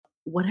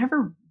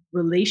whatever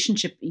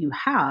relationship you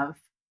have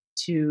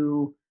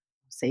to,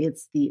 say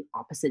it's the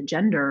opposite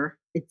gender,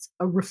 it's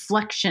a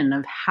reflection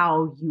of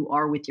how you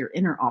are with your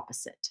inner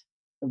opposite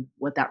of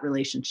what that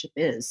relationship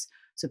is.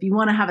 So if you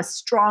want to have a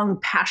strong,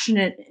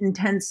 passionate,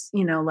 intense,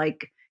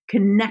 like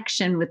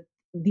connection with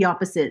the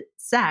opposite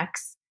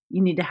sex,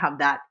 you need to have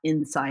that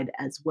inside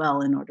as well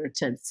in order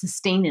to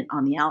sustain it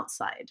on the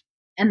outside.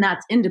 And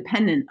that's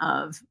independent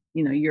of,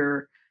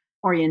 your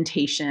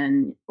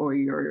orientation or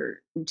your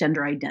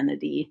gender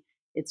identity.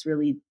 It's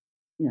really,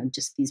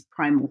 just these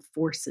primal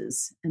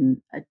forces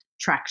and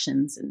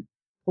attractions and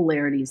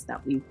polarities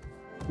that we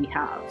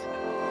have.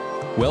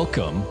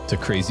 Welcome to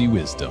Crazy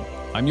Wisdom.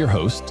 I'm your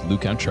host,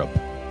 Luke Antrup.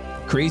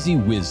 Crazy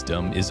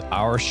Wisdom is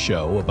our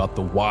show about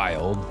the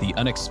wild, the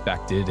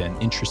unexpected,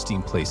 and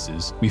interesting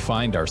places we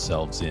find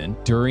ourselves in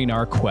during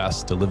our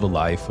quest to live a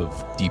life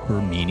of deeper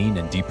meaning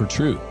and deeper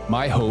truth.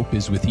 My hope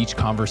is with each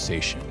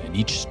conversation and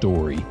each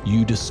story,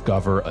 you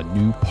discover a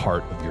new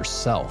part of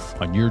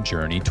yourself on your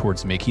journey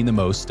towards making the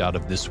most out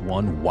of this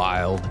one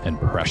wild and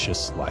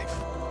precious life.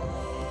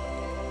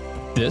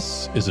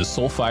 This is a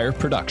Soulfire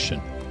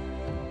production.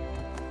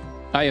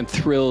 I am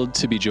thrilled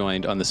to be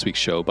joined on this week's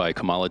show by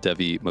Kamala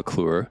Devi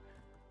McClure.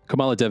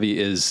 Kamala Devi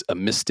is a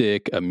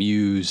mystic, a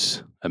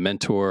muse, a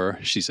mentor.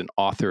 She's an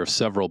author of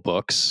several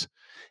books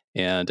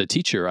and a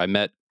teacher. I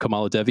met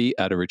Kamala Devi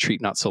at a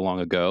retreat not so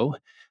long ago.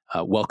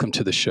 Welcome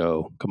to the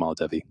show, Kamala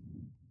Devi.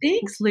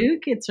 Thanks,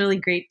 Luke. It's really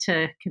great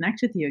to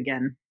connect with you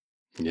again.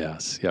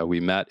 Yes. Yeah, we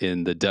met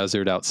in the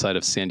desert outside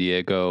of San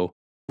Diego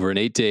over an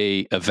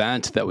 8-day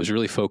event that was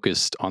really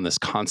focused on this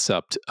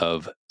concept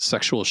of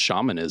sexual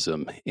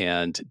shamanism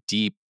and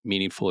deep,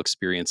 meaningful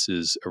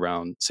experiences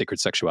around sacred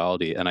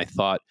sexuality. And I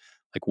thought,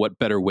 what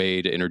better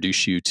way to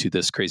introduce you to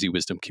this Crazy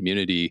Wisdom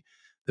community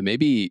than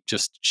maybe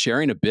just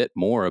sharing a bit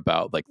more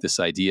about this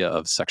idea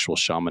of sexual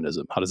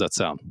shamanism? How does that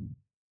sound?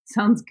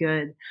 Sounds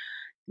good.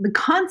 The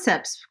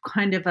concept's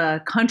kind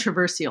of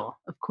controversial,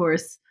 of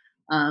course.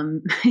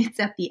 It's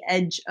at the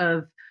edge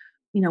of,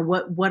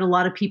 what a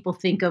lot of people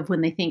think of when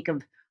they think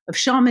of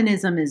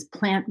shamanism as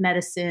plant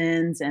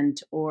medicines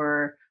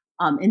or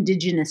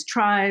indigenous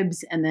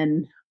tribes. And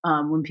then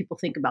when people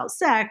think about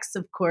sex,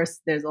 of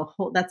course,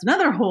 that's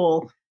another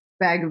whole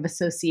bag of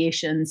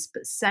associations.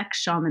 But sex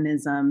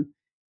shamanism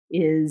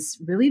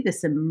is really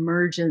this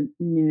emergent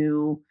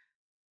new,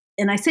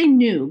 and I say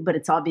new, but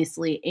it's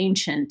obviously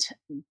ancient,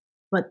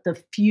 but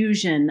the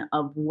fusion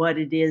of what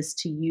it is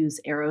to use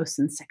eros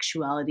and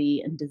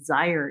sexuality and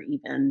desire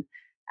even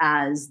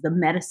as the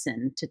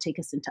medicine to take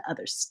us into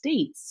other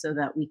states so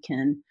that we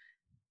can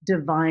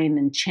divine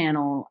and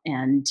channel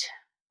and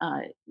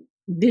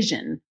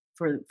vision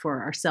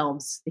for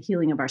ourselves, the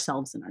healing of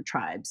ourselves and our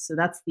tribes. So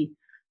that's the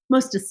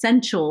most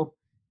essential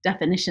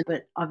definition,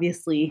 but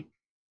obviously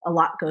a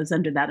lot goes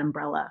under that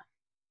umbrella.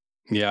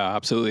 Yeah,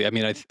 absolutely. I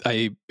mean,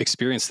 I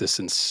experienced this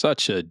in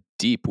such a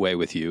deep way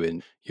with you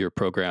in your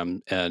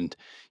program. And,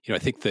 I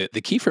think the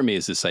key for me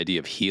is this idea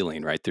of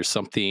healing, right? There's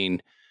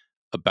something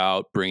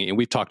about bringing, and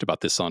we've talked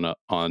about this on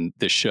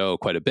this show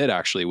quite a bit,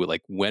 actually, with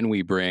when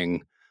we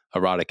bring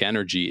erotic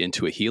energy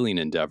into a healing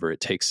endeavor,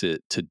 it takes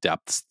it to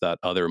depths that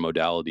other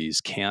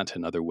modalities can't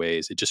in other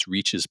ways. It just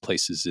reaches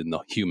places in the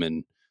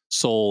human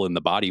soul and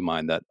the body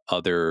mind that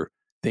other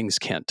things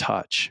can't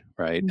touch,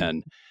 right? Mm-hmm.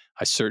 And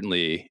I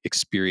certainly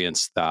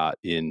experienced that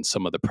in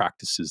some of the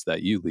practices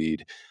that you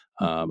lead.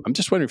 I'm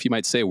just wondering if you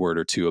might say a word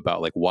or two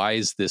about why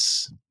is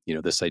this,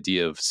 this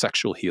idea of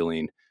sexual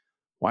healing,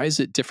 why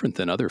is it different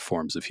than other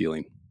forms of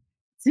healing?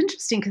 It's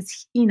interesting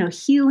because,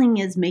 healing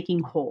is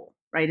making whole,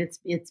 right?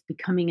 It's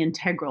becoming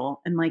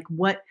integral. And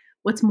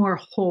what's more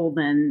whole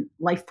than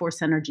life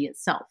force energy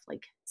itself?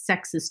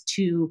 Sex is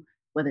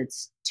whether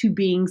it's two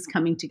beings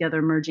coming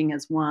together, merging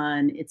as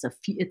one, it's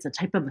a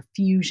type of a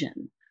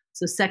fusion.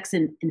 So sex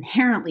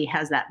inherently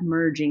has that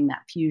merging,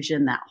 that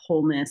fusion, that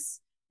wholeness,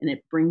 and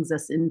it brings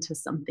us into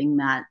something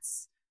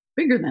that's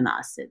bigger than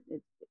us. It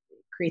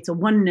creates a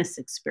oneness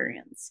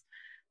experience.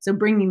 So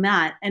bringing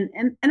that, and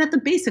at the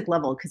basic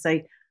level, because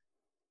I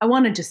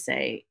want to just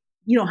say,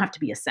 you don't have to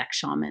be a sex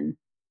shaman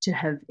to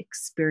have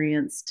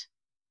experienced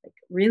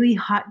really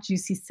hot,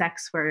 juicy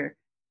sex where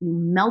you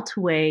melt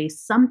away,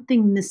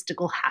 something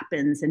mystical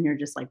happens, and you're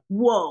just like,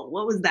 whoa,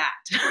 what was that?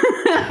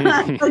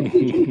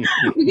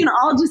 we can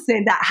all just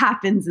say that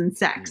happens in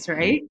sex,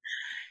 right?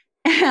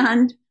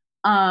 And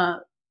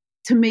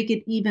to make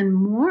it even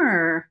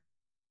more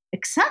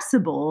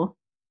accessible,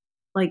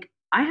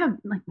 I have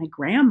my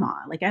grandma,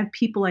 I have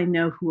people I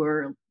know who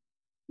are,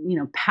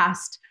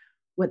 past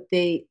what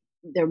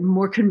they're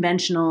more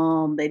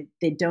conventional.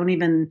 They don't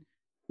even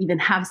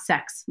have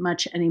sex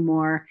much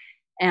anymore.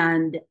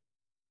 And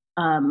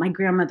my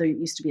grandmother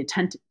used to be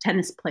a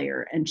tennis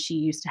player, and she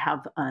used to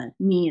have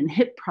knee and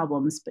hip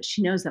problems, but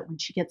she knows that when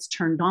she gets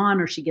turned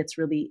on or she gets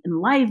really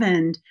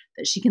enlivened,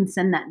 that she can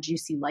send that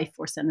juicy life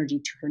force energy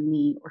to her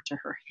knee or to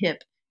her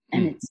hip,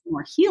 and it's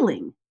more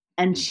healing.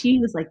 And she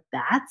was like,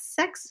 that's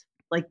sex,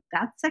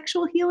 that's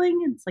sexual healing.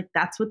 It's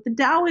that's what the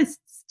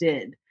Taoists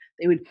did.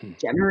 They would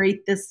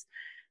generate this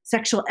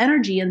sexual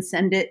energy and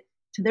send it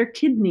to their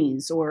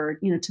kidneys or,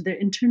 to their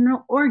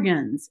internal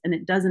organs. And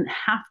it doesn't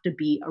have to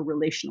be a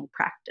relational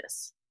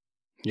practice.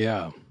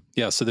 Yeah.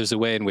 Yeah. So there's a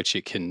way in which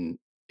it can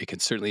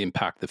certainly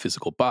impact the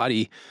physical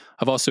body.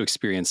 I've also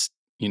experienced,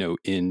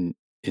 in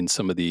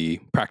some of the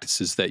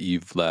practices that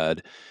you've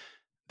led,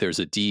 there's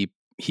a deep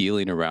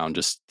healing around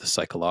just the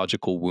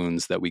psychological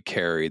wounds that we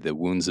carry, the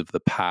wounds of the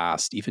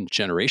past, even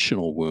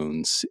generational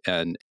wounds.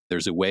 And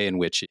there's a way in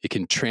which it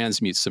can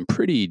transmute some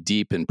pretty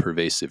deep and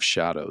pervasive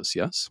shadows.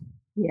 Yes.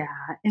 Yeah.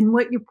 And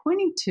what you're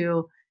pointing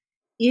to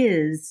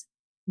is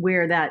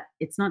where that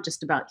it's not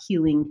just about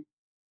healing,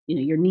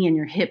 your knee and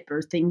your hip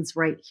or things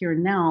right here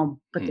and now,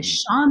 but the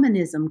Mhm.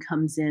 shamanism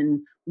comes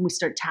in when we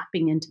start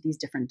tapping into these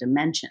different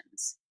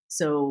dimensions.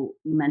 So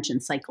you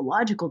mentioned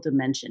psychological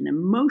dimension,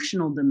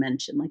 emotional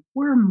dimension, like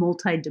we're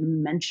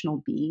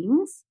multidimensional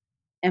beings.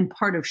 And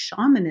part of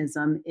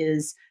shamanism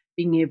is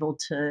being able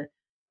to,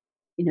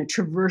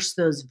 traverse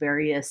those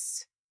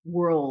various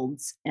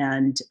worlds.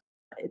 And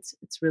it's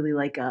really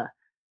like a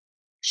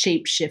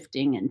shape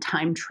shifting and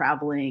time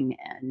traveling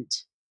and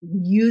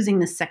using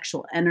the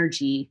sexual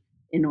energy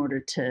in order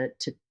to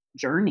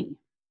journey.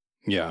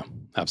 Yeah,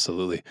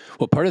 absolutely.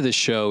 Well, part of this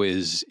show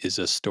is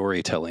a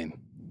storytelling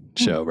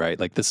Mm, show, right?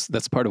 Like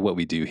that's part of what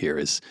we do here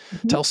is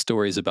mhm. tell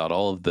stories about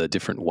all of the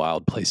different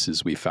wild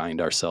places we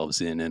find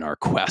ourselves in our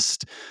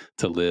quest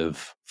to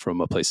live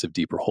from a place of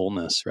deeper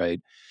wholeness, right?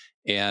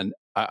 And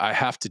I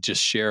have to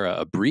just share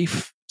a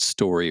brief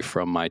story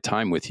from my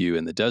time with you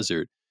in the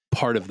desert.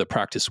 Part of the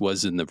practice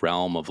was in the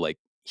realm of like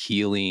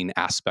healing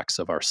aspects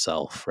of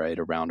ourself, right?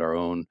 Around our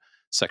own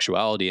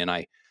sexuality. And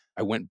I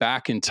went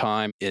back in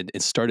time and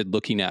started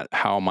looking at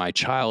how my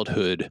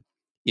childhood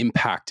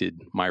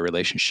impacted my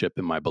relationship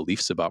and my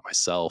beliefs about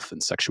myself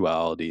and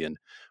sexuality and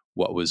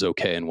what was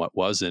okay and what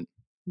wasn't.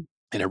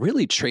 And I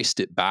really traced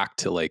it back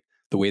to like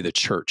the way the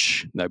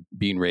church, that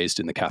being raised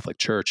in the Catholic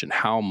Church, and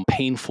how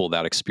painful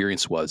that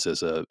experience was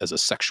as a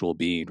sexual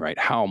being, right?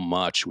 How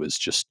much was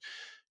just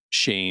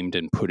shamed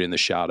and put in the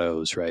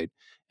shadows, right?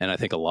 And I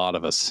think a lot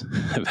of us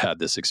have had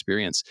this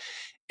experience.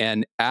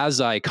 And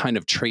as I kind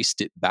of traced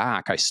it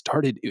back,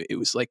 it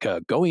was like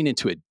going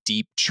into a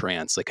deep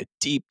trance, like a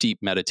deep, deep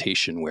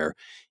meditation where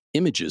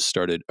images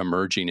started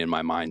emerging in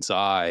my mind's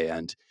eye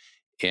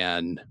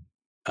and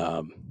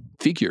um,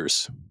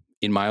 figures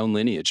in my own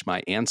lineage,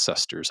 my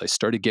ancestors. I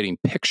started getting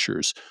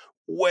pictures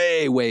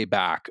way, way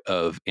back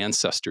of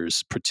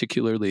ancestors,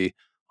 particularly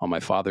on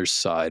my father's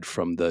side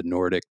from the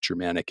Nordic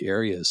Germanic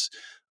areas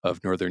of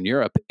Northern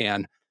Europe.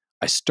 And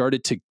I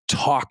started to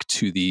talk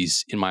to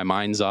these, in my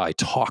mind's eye,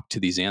 talk to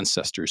these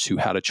ancestors who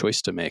had a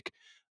choice to make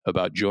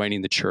about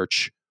joining the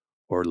church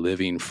or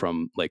living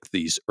from like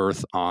these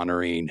earth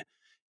honoring,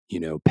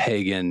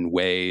 pagan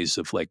ways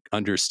of like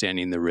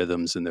understanding the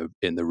rhythms and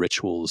the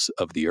rituals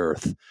of the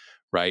earth,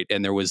 right?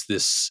 And there was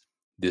this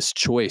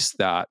choice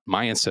that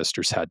my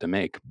ancestors had to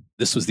make.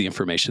 This was the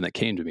information that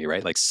came to me,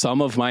 right? Like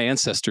some of my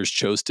ancestors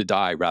chose to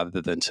die rather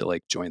than to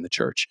like join the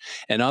church,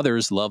 and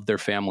others loved their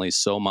families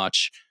so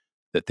much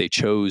that they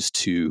chose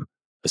to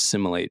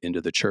assimilate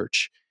into the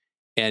church.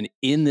 And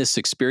in this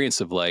experience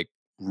of like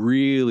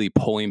really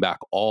pulling back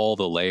all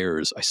the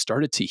layers, I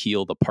started to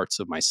heal the parts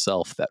of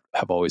myself that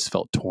have always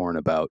felt torn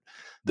about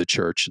the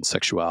church and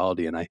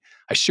sexuality. And I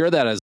share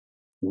that as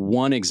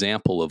one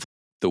example of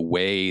the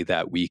way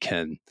that we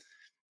can,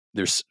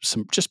 there's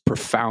some just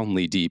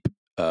profoundly deep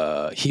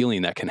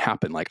healing that can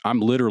happen. Like I'm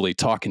literally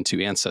talking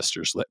to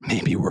ancestors that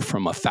maybe were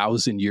from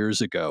 1,000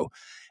 years ago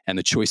and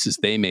the choices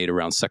they made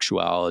around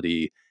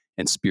sexuality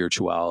and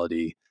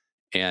spirituality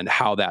and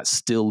how that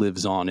still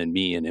lives on in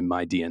me and in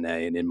my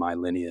DNA and in my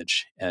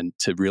lineage. And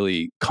to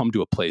really come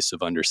to a place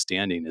of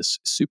understanding is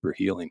super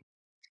healing.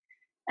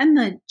 And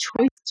the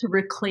choice to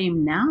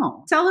reclaim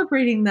now,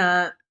 celebrating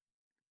the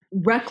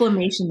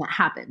reclamation that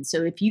happens.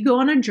 So if you go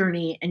on a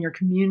journey and you're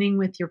communing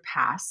with your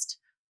past,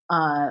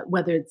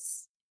 whether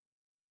it's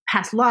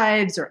past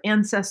lives or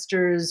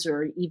ancestors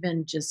or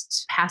even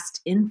just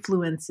past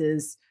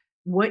influences,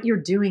 what you're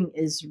doing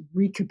is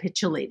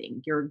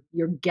recapitulating. You're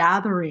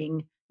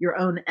gathering your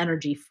own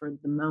energy for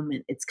the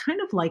moment. It's kind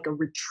of like a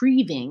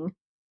retrieving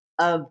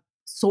of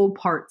soul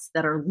parts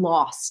that are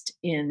lost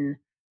in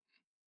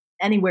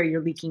anywhere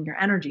you're leaking your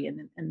energy.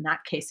 And in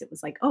that case, it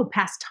was like, oh,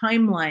 past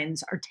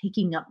timelines are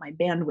taking up my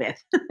bandwidth.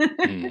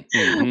 Mm-hmm.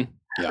 I'm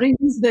Yeah. going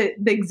to use the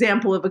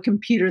example of a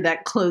computer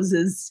that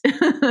closes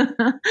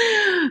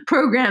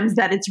programs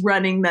that it's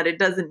running that it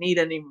doesn't need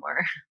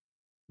anymore.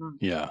 Mm.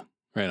 Yeah.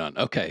 Right on.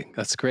 Okay.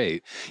 That's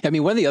great. I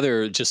mean, one of the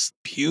other just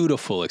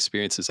beautiful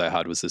experiences I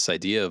had was this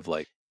idea of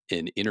like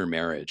an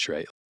intermarriage,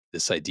 right?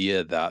 This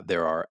idea that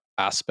there are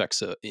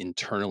aspects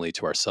internally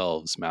to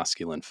ourselves,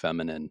 masculine,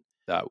 feminine,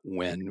 that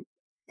when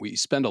we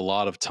spend a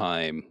lot of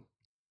time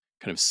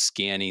kind of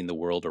scanning the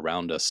world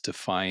around us to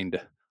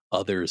find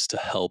others to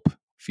help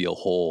feel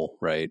whole,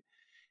 right?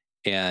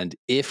 And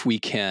if we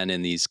can,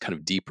 in these kind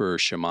of deeper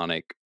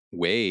shamanic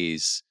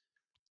ways,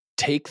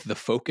 take the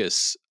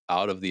focus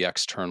out of the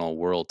external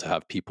world to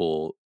have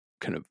people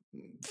kind of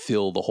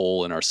fill the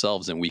hole in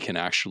ourselves, and we can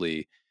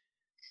actually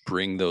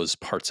bring those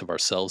parts of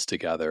ourselves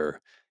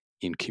together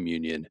in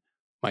communion,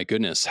 my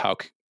goodness,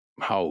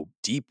 how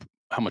deep,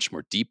 how much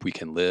more deep we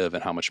can live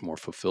and how much more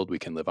fulfilled we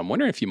can live. I'm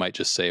wondering if you might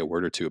just say a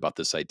word or two about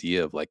this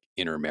idea of like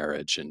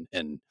intermarriage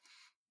and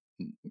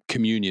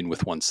communion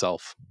with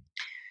oneself.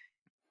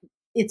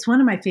 It's one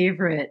of my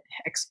favorite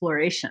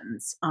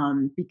explorations,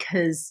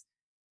 because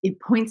it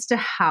points to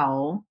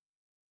how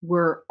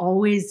we're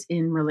always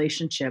in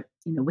relationship,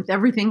 with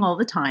everything all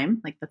the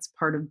time. Like that's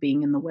part of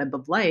being in the web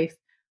of life,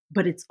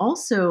 but it's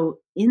also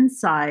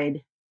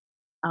inside.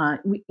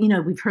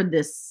 We've heard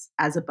this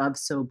as above,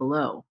 so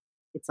below.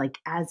 It's like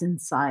as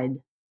inside,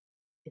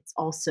 it's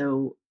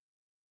also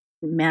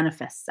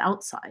manifests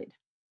outside.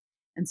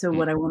 And so, Mm,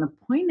 what I want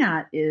to point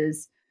at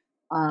is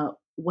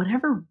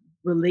whatever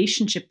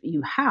relationship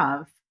you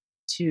have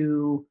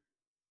to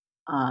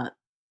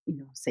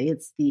say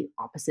it's the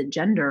opposite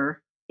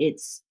gender,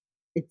 it's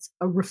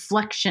a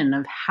reflection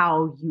of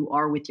how you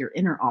are with your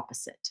inner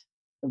opposite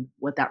of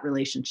what that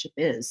relationship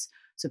is.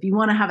 So if you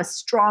want to have a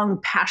strong,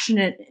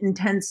 passionate,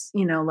 intense,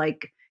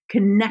 like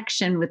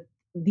connection with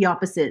the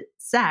opposite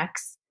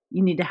sex,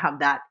 you need to have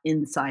that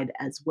inside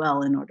as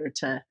well in order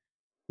to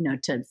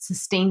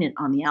sustain it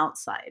on the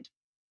outside.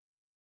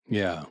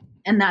 yeah.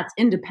 And that's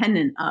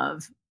independent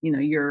of,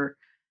 your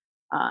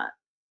uh,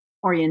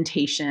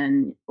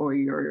 orientation or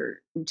your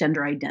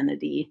gender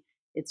identity.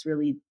 It's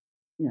really,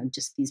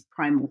 just these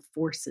primal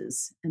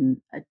forces and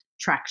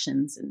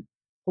attractions and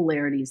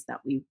polarities that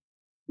we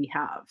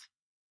have.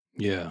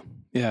 Yeah.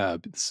 Yeah.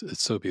 It's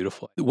so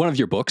beautiful. One of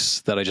your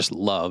books that I just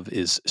love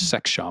is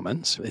Sex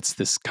Shamans. It's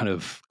this kind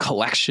of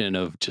collection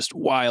of just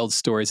wild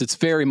stories. It's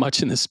very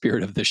much in the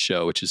spirit of this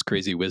show, which is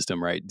crazy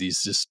wisdom, right?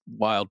 These just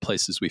wild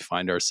places we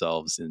find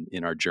ourselves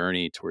in our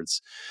journey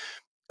towards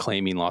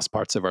claiming lost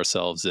parts of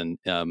ourselves. And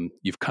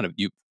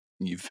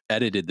you've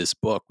edited this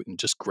book and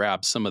just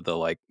grabbed some of the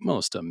like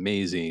most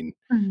amazing,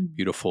 Mhm.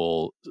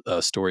 beautiful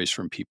stories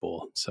from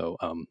people. So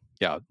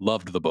yeah,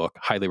 loved the book.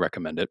 Highly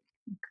recommend it.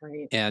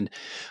 Great. And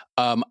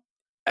um,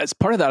 as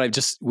part of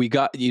that, we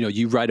got,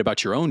 you write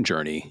about your own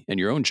journey and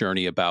your own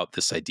journey about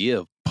this idea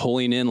of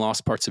pulling in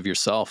lost parts of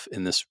yourself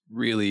in this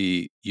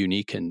really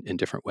unique and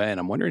different way. And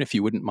I'm wondering if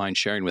you wouldn't mind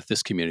sharing with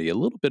this community a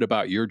little bit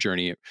about your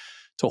journey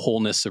to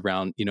wholeness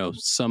around,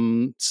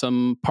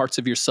 some parts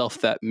of yourself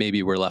that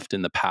maybe were left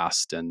in the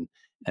past and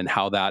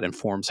how that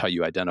informs how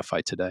you identify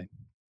today.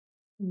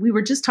 We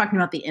were just talking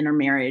about the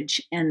intermarriage,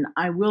 and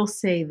I will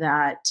say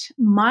that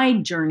my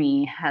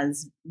journey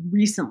has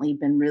recently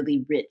been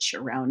really rich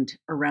around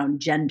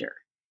gender.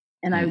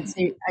 And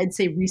Mm, I'd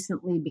say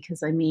recently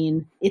because I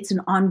mean it's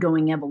an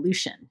ongoing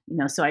evolution.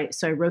 So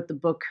I wrote the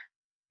book,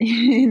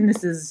 and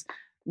this is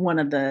one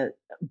of the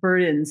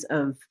burdens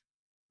of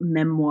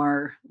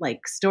memoir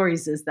like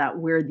stories is that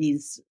we're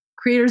these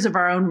creators of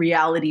our own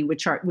reality,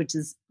 which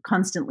is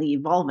constantly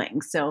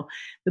evolving. So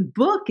the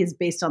book is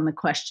based on the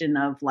question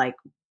of like,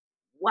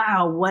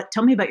 wow,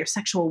 tell me about your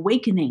sexual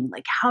awakening.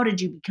 Like, how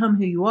did you become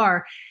who you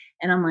are?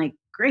 And I'm like,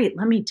 great,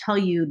 let me tell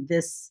you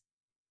this,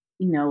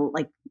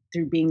 like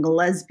through being a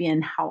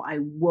lesbian, how I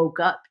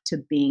woke up to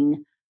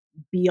being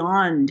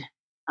beyond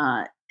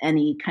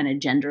any kind of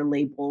gender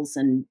labels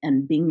and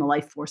being the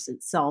life force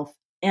itself.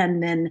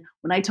 And then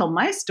when I tell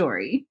my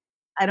story,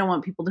 I don't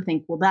want people to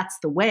think, well, that's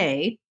the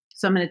way.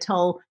 So I'm going to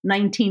tell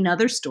 19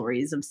 other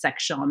stories of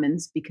sex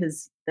shamans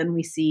because then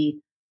we see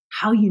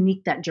how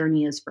unique that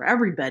journey is for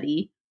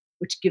everybody,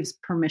 which gives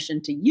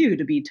permission to you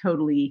to be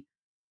totally,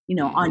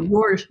 on mhm.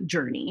 your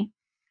journey.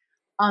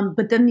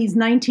 But then these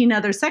 19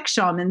 other sex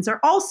shamans are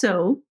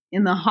also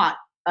in the hot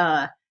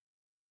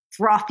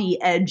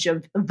frothy edge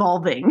of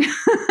evolving.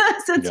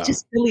 So it's Yeah.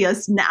 just really a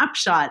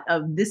snapshot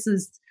of this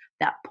is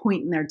that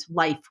point in their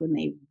life when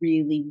they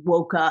really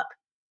woke up,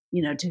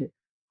 to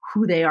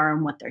who they are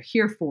and what they're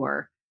here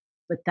for.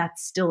 But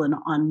that's still an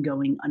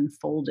ongoing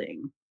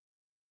unfolding.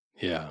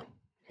 Yeah.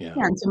 Yeah.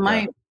 Yeah. And so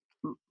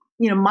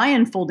Yeah. my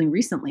unfolding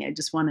recently, I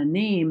just want to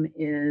name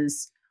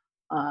is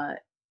uh,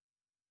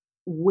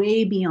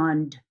 way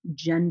beyond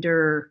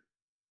gender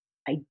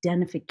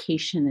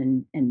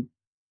identification and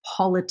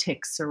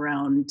politics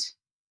around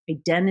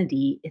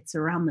identity. It's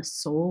around the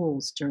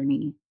soul's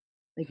journey,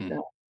 like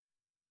Mm,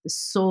 the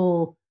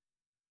soul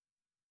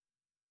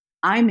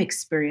I'm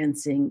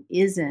experiencing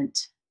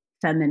isn't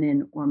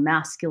feminine or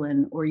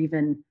masculine or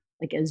even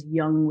like as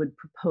Jung would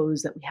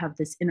propose that we have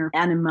this inner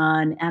anima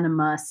and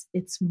animus.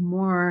 It's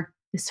more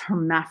this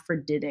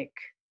hermaphroditic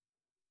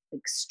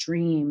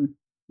extreme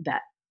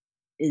that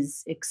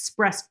is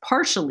expressed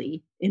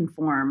partially in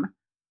form,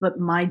 but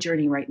my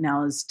journey right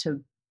now is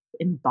to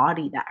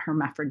embody that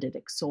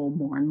hermaphroditic soul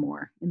more and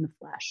more in the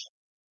flesh.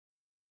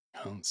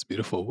 oh, it's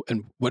beautiful.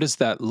 And what does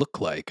that look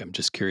like? I'm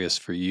just curious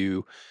for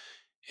you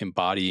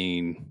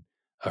embodying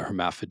a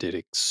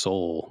hermaphroditic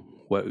soul.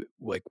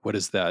 What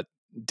is that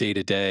day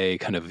to day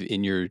kind of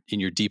in your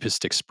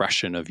deepest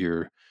expression of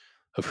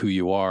who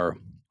you are?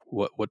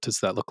 What does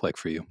that look like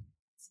for you?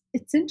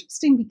 It's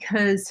interesting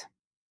because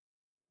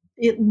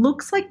it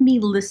looks like me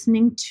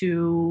listening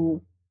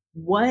to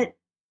what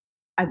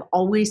I've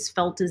always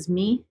felt as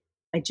me.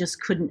 I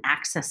just couldn't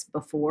access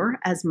before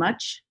as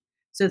much.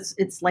 So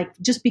it's like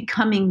just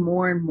becoming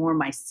more and more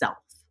myself.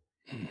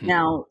 Mhm.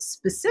 Now,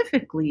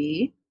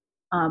 specifically,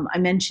 I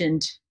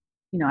mentioned,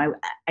 I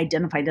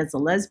identified as a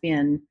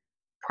lesbian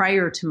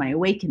prior to my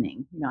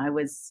awakening. I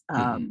was,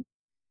 Mhm.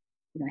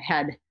 I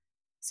had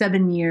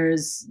 7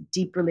 years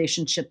deep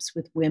relationships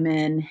with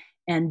women,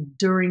 and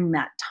during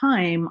that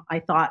time, I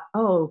thought,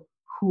 oh,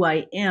 who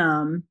I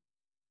am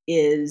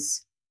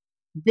is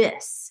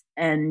this,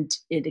 and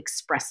it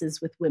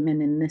expresses with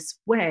women in this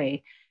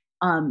way.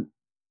 Um,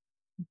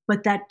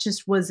 but that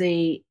just was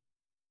a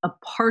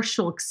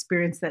partial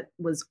experience that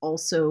was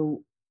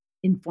also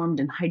informed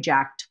and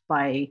hijacked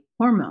by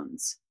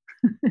hormones.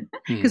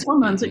 Because Mm.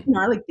 hormones, Mhm.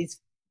 are like these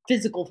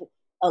physical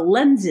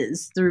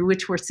lenses through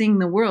which we're seeing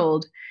the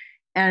world.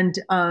 And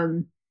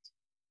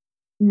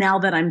now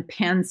that I'm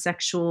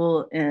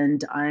pansexual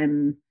and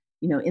I'm,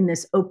 in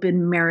this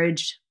open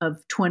marriage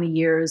of 20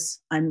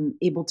 years, I'm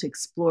able to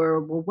explore,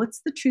 well,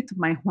 what's the truth of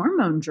my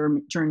hormone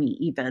journey,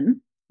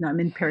 even? I'm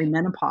in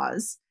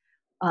perimenopause.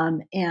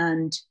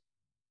 And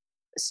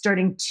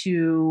starting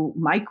to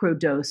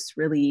microdose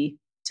really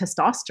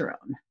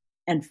testosterone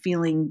and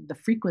feeling the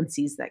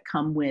frequencies that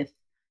come with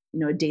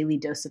a daily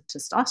dose of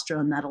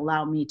testosterone that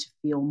allow me to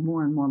feel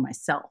more and more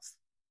myself,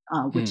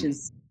 which Mm.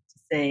 is to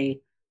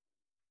say,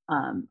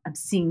 I'm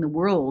seeing the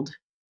world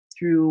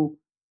through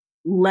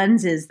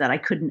lenses that I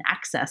couldn't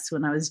access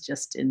when I was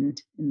just in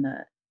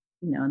the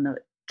in the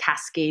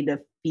cascade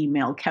of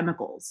female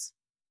chemicals.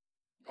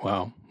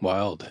 Wow,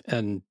 wild.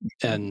 And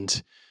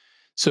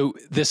so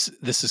this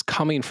is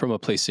coming from a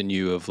place in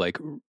you of like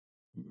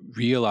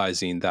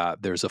realizing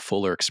that there's a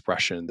fuller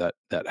expression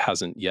that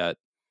hasn't yet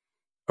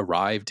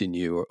arrived in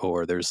you,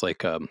 or there's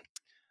like a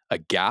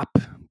gap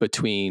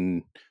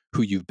between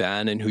who you've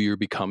been and who you're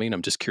becoming.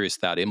 I'm just curious,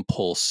 that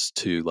impulse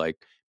to like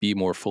be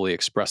more fully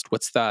expressed.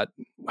 What's that?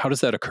 How does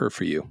that occur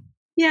for you?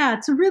 Yeah,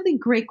 it's a really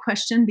great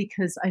question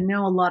because I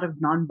know a lot of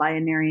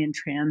non-binary and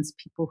trans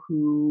people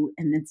who,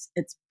 and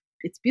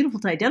it's beautiful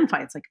to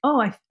identify. It's like,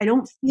 oh, I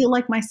don't feel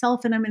like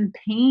myself and I'm in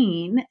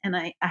pain, and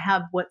I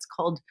have what's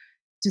called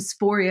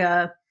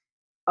dysphoria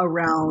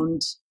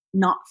around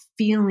not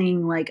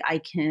feeling like I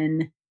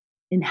can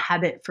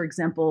inhabit, for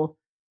example,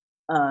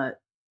 uh,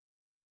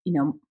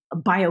 a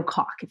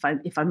biocock.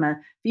 If I'm a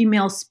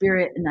female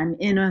spirit and I'm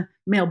in a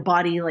male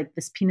body, like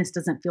this penis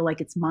doesn't feel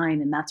like it's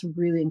mine, and that's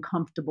really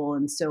uncomfortable.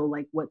 And so,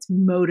 like, what's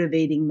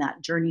motivating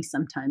that journey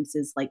sometimes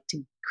is like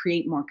to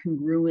create more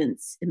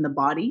congruence in the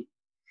body.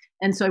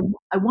 And so,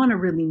 I want to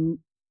really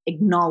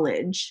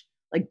acknowledge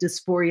like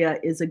dysphoria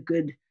is a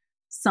good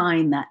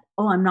sign that,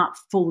 oh, I'm not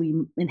fully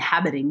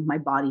inhabiting my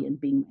body and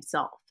being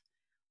myself.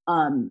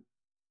 Um,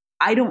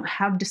 I don't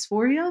have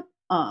dysphoria,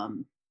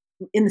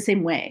 in the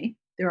same way.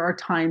 There are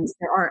times,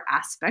 there are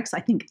aspects. I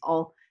think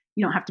all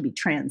you don't have to be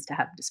trans to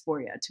have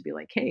dysphoria to be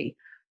like, hey,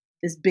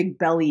 this big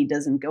belly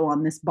doesn't go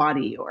on this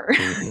body, or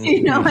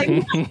like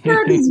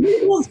where are these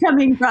wrinkles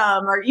coming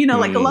from? Or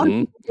like a lot of Hmm.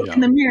 people look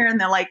in Yeah. the mirror and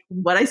they're like,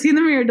 what I see in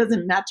the mirror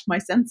doesn't match my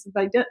sense of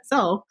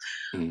self.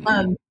 Hmm.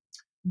 Um,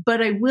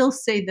 but I will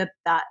say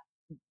that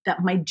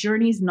my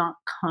journey's not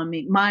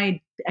coming.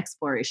 My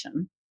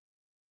exploration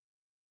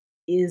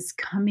is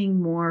coming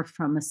more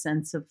from a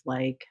sense of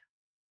like,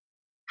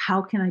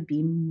 how can I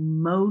be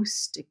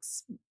most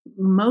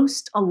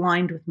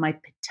aligned with my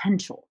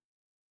potential?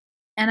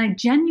 And I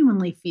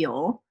genuinely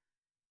feel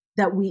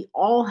that we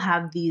all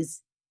have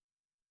these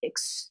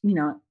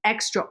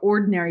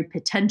extraordinary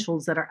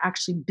potentials that are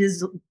actually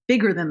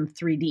bigger than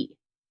 3D.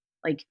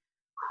 Like,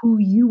 who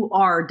you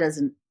are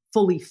doesn't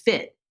fully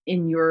fit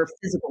in your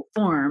physical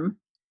form,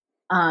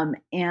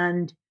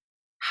 and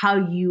how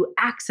you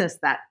access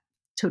that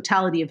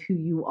totality of who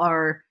you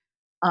are.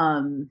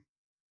 um,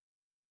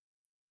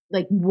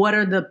 like, what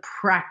are the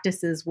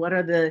practices? What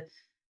are the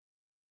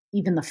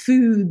even the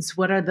foods?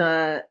 What are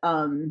the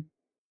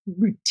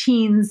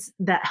routines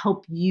that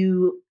help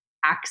you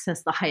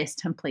access the highest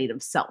template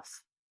of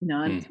self? And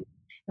Mm. in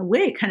a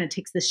way, it kind of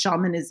takes the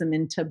shamanism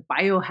into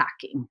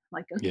biohacking.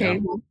 Like, Yeah. okay,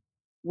 well,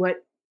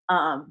 what,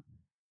 um,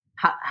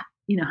 how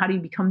do you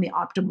become the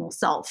optimal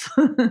self?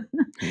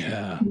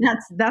 Yeah.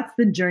 That's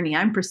the journey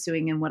I'm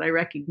pursuing, and what I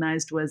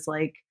recognized was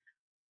like,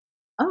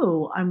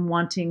 oh, I'm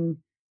wanting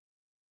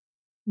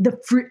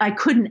I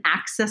couldn't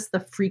access the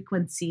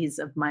frequencies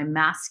of my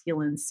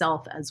masculine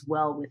self as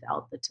well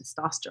without the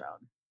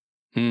testosterone.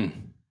 Mm.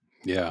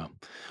 Yeah.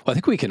 Well, I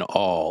think we can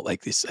all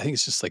like this. I think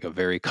it's just like a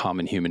very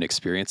common human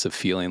experience of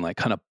feeling like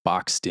kind of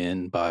boxed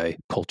in by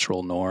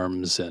cultural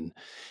norms and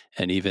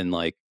even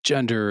like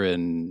gender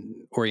and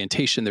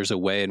orientation. There's a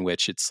way in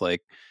which it's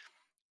like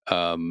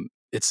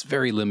it's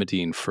very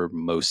limiting for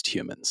most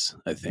humans,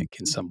 I think,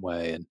 in some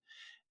way.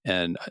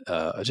 And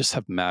I just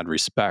have mad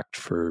respect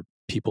for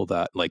people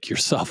that like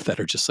yourself that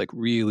are just like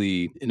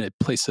really in a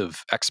place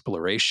of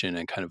exploration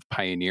and kind of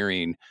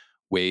pioneering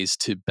ways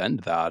to bend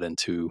that and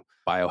to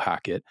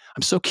biohack it.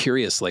 I'm so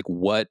curious, like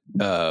what's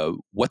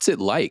it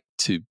like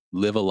to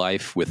live a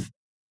life with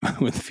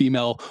with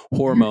female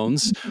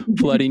hormones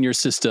flooding your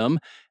system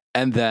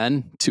and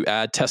then to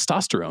add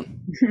testosterone?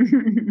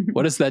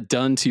 What has that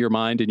done to your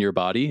mind and your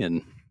body?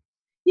 And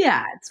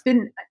Yeah, it's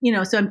been,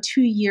 so I'm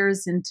 2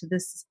 years into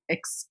this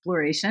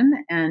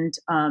exploration, and,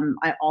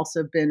 I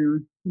also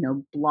been,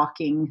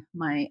 blocking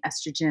my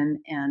estrogen,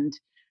 and,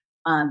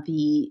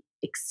 the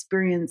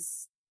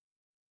experience,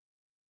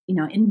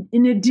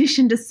 in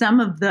addition to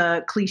some of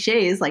the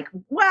cliches, like,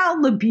 "Wow,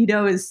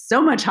 libido is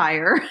so much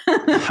higher."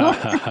 It's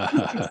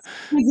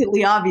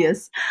exquisitely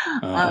obvious.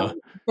 Um, Uh-huh.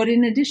 but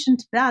in addition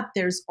to that,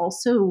 there's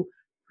also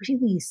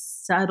really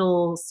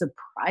subtle,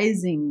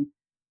 surprising,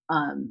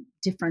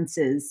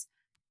 differences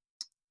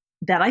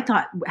that I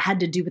thought had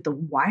to do with the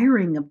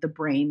wiring of the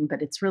brain,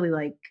 but it's really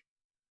like,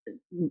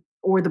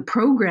 or the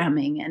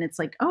programming. And it's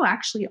like, oh,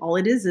 actually, all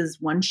it is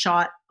one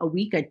shot a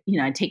week.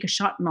 I take a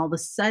shot, and all of a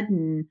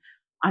sudden,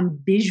 I'm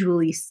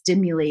visually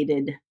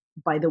stimulated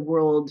by the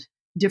world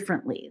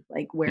differently.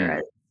 Like, Hmm.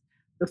 whereas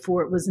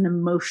before it was an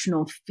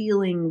emotional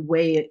feeling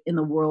way in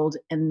the world,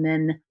 and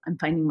then I'm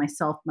finding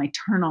myself, my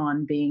turn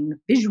on being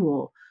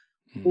visual,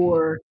 Mhm.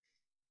 or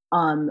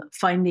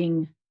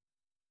finding,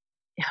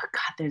 oh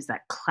God, there's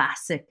that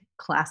classic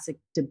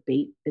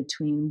debate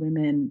between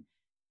women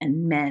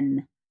and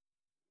men,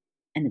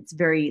 and it's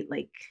very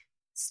like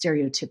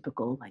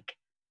stereotypical. Like,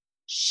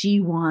 she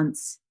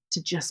wants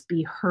to just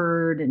be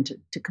heard and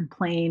to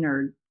complain,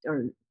 or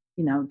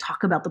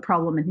talk about the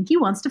problem, and he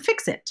wants to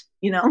fix it.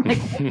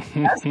 Like,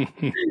 let's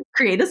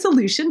create a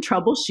solution,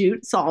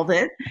 troubleshoot, solve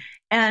it.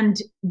 And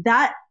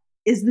that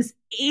is this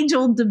age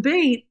old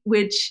debate,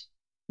 which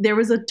there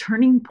was a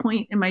turning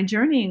point in my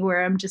journey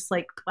where I'm just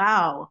like,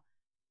 wow,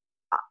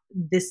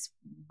 this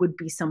would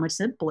be so much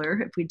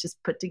simpler if we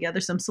just put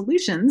together some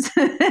solutions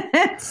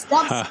and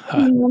stop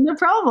spinning on the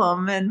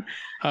problem. And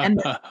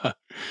that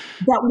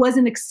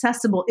wasn't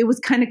accessible. It was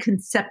kind of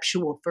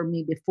conceptual for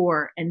me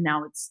before, and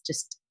now it's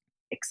just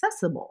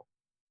accessible.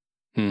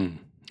 Hmm.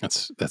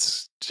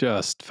 That's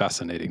just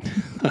fascinating.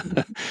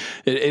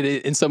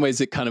 In some ways,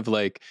 it kind of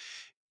like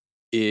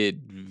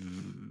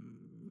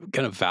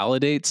kind of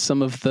validates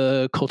some of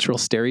the cultural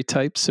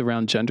stereotypes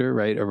around gender,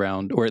 right?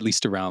 Around, or at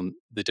least around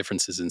the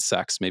differences in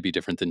sex, maybe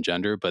different than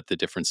gender, but the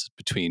difference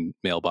between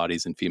male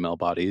bodies and female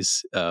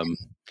bodies,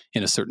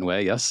 in a certain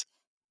way. Yes.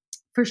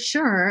 For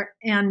sure.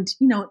 And,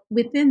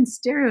 within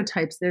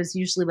stereotypes, there's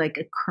usually like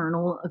a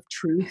kernel of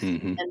truth,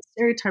 Hmm. and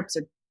stereotypes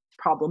are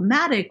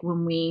problematic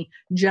when we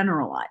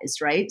generalize,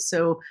 right?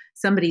 So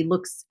somebody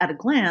looks at a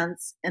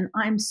glance, and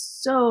I'm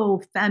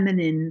so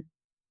feminine,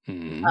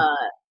 Hmm.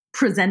 uh,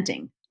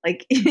 presenting.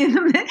 Like,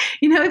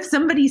 if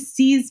somebody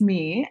sees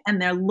me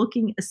and they're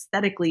looking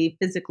aesthetically,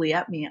 physically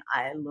at me,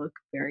 I look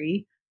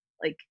very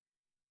like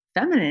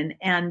feminine.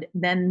 And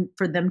then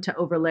for them to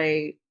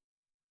overlay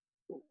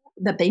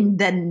that, they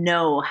then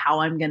know how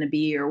I'm going to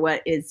be, or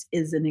what is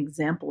an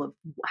example of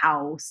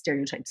how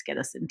stereotypes get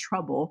us in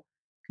trouble,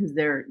 because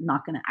they're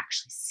not going to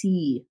actually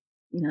see,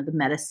 the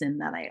medicine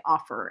that I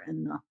offer,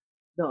 and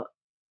the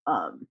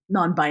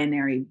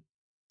non-binary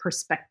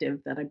perspective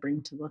that I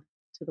bring to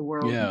the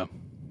world. Yeah.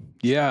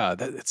 Yeah,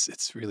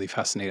 it's really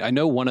fascinating. I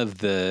know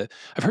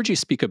I've heard you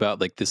speak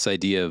about like this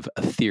idea of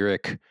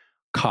etheric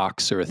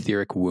cocks or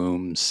etheric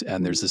wombs,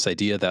 and there's Mhm. this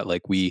idea that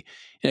like we,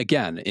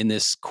 again, in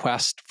this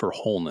quest for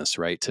wholeness,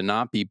 right, to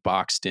not be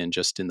boxed in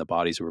just in the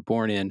bodies we're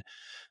born in,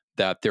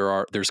 that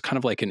there's kind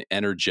of like an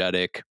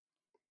energetic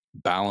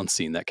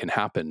balancing that can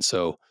happen.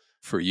 So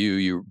for you,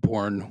 you're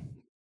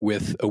born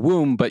with a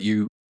womb, but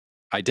you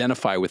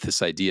identify with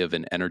this idea of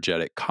an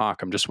energetic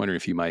cock. I'm just wondering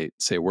if you might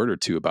say a word or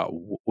two about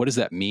what does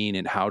that mean,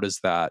 and how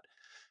does that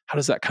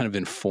kind of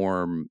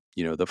inform,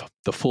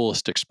 the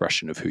fullest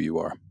expression of who you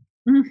are?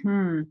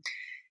 Mhm.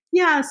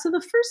 Yeah, so the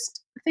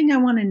first thing I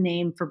wanna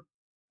name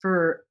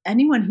for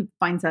anyone who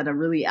finds that a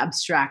really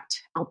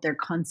abstract, out there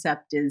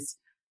concept is,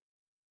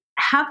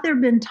 have there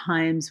been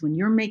times when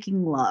you're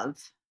making love,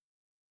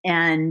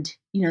 and,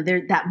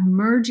 there, that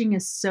merging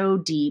is so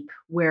deep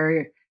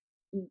where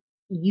y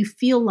you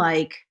feel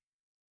like,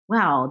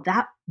 wow,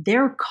 that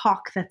their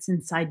cock that's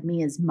inside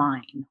me is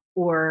mine,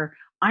 or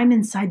I'm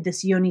inside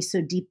this yoni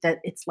so deep that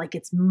it's like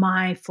it's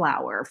my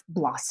flower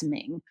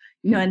blossoming,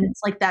 Hmm. and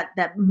it's like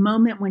that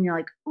moment when you're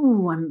like,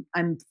 ooh,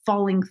 I'm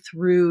falling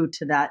through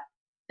to that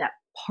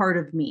part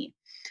of me.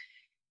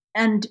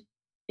 And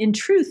in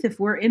truth, if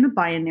we're in a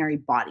binary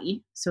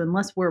body, so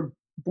unless we're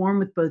born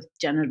with both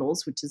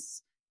genitals, which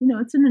is,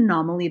 it's an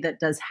anomaly that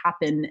does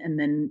happen, and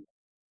then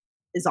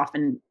is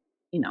often,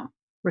 you know,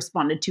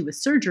 responded to with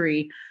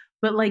surgery.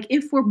 But like,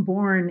 if we're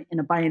born in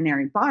a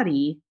binary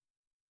body,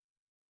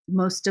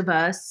 most of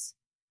us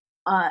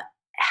uh,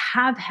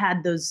 have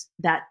had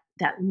that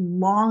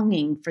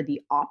longing for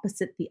the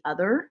opposite, the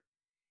other,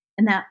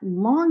 and that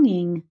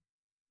longing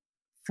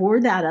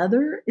for that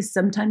other is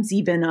sometimes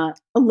even a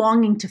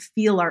longing to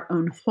feel our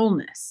own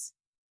wholeness.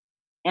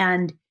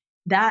 And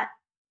that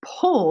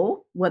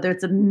pull, whether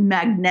it's a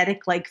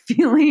magnetic like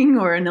feeling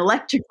or an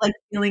electric like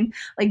feeling,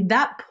 like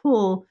that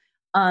pull,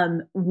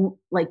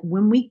 like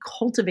when we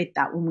cultivate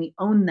that, when we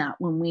own that,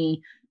 when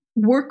we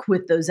work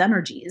with those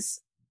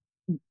energies,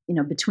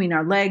 between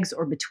our legs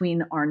or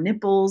between our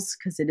nipples,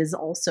 because it is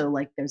also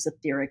like there's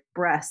etheric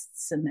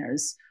breasts, and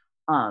there's,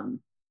 um,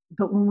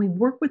 but when we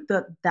work with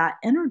that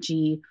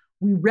energy,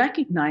 we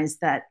recognize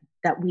that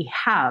we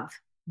have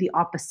the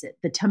opposite.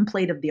 The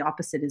template of the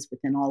opposite is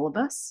within all of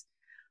us.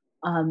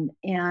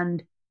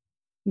 And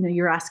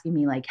you're asking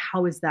me like,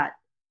 how is that?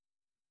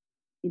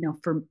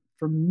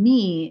 For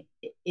me,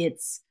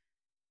 it's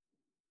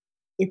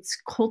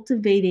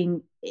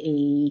cultivating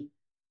a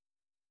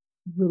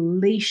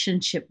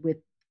relationship with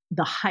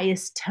the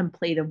highest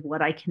template of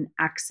what I can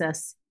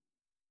access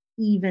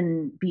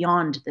even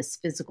beyond this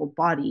physical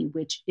body,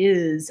 which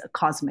is a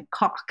cosmic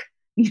cock.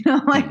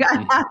 Like I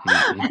Mhm, have, I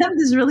mhm, have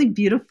this really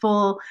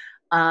beautiful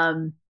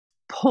um,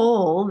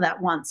 pole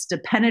that wants to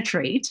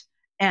penetrate,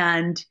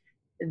 and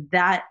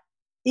that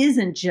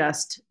isn't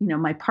just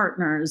my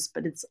partner's,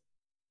 but it's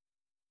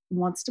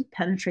wants to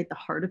penetrate the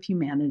heart of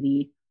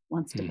humanity,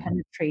 wants to mhm,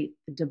 penetrate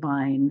the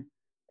divine.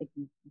 Like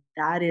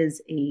that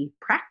is a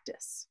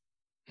practice.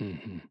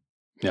 mhm.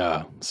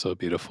 Yeah, so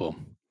beautiful.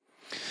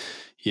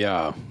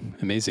 Yeah,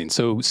 amazing.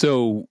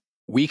 So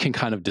we can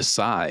kind of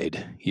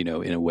decide, in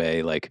a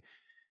way like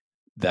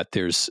that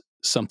there's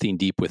something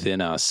deep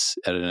within us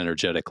at an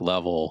energetic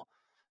level.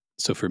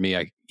 So for me,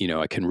 I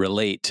can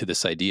relate to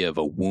this idea of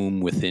a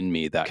womb within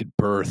me that could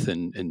birth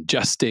and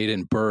gestate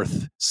and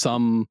birth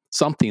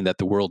something that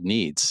the world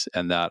needs,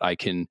 and that I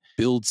can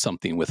build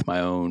something with my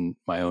own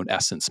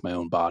essence, my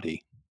own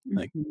body.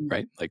 Like, Mhm.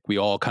 right? Like we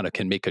all kind of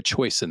can make a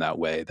choice in that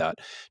way, that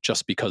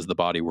just because the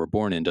body we're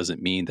born in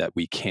doesn't mean that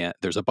we can't,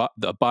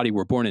 the body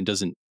we're born in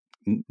doesn't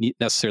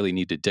necessarily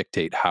need to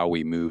dictate how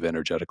we move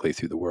energetically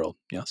through the world.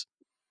 Yes.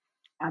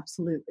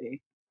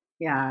 Absolutely.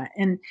 Yeah,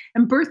 and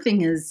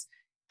birthing is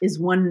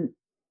one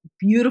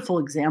beautiful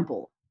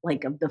example,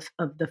 like, of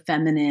the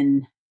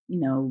feminine,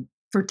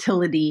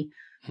 fertility,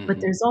 but Hmm.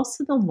 there's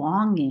also the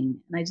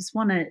longing, and I just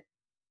wanna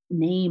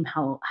name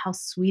how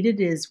sweet it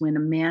is when a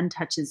man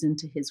touches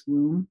into his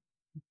womb,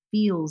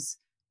 feels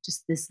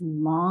just this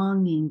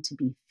longing to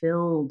be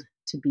filled,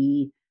 to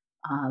be,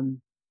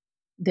 um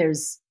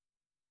there's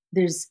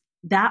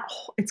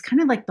it's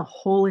kinda like the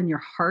hole in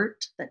your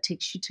heart that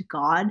takes you to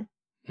God.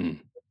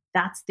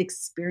 That's the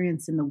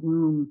experience in the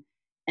womb,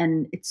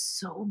 and it's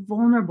so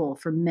vulnerable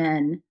for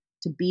men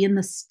to be in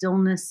the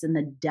stillness and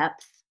the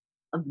depth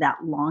of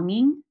that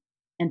longing,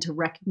 and to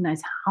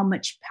recognize how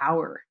much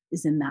power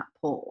is in that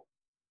pull.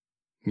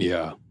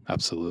 Yeah,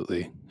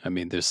 absolutely. I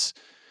mean, there's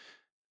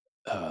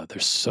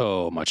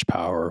so much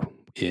power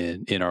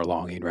in our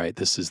longing, right?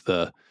 This is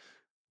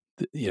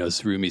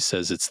as Rumi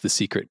says, it's the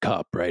secret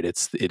cup, right?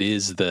 It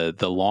is the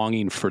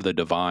longing for the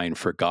divine,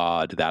 for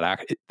God.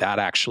 That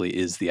actually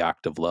is the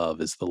act of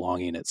love, is the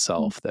longing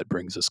itself that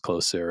brings us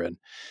closer. And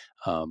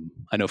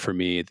I know for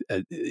me,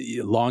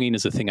 longing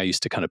is a thing I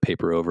used to kind of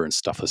paper over and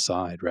stuff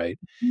aside, right?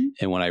 Mhm.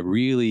 And when I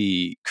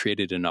really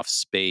created enough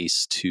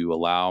space to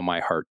allow my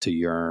heart to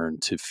yearn,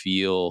 to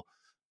feel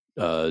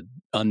uh,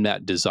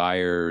 unmet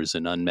desires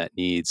and unmet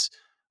needs,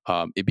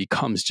 it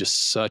becomes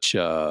just such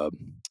a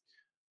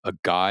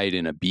guide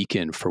and a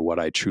beacon for what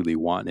I truly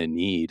want and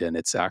need. And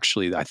it's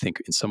actually, I think,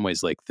 in some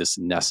ways, like this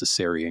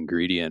necessary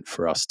ingredient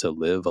for us to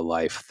live a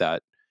life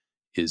that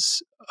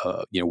is,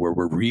 where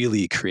we're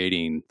really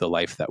creating the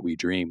life that we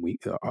dream.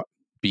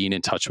 Being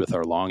in touch with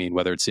our longing,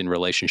 whether it's in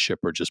relationship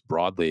or just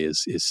broadly,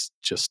 is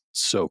just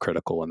so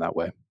critical in that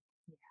way.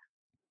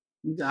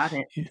 You got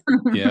it. Yeah.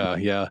 Yeah,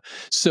 yeah.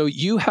 So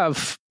you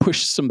have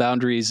pushed some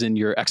boundaries in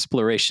your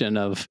exploration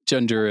of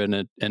gender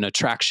and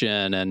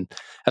attraction, and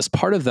as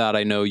part of that,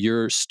 I know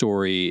your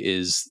story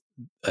is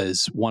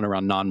one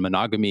around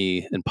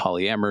non-monogamy and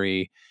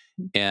polyamory,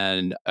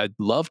 and I'd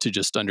love to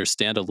just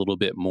understand a little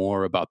bit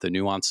more about the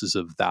nuances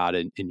of that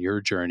in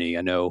your journey.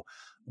 I know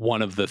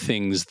one of the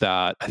things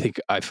that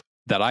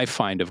I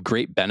find of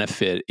great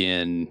benefit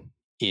in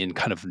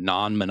kind of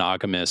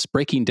non-monogamous,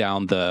 breaking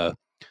down the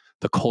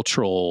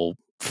cultural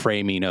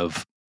framing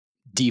of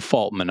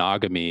default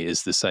monogamy,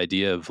 is this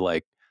idea of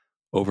like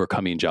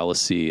overcoming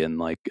jealousy and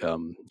like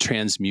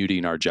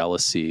transmuting our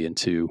jealousy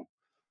into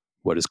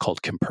what is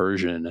called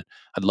compersion.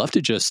 I'd love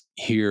to just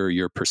hear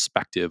your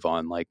perspective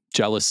on like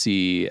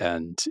jealousy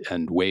and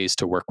ways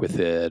to work with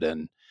it,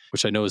 and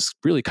which I know is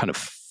really kind of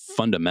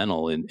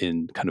fundamental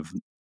in kind of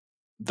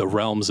the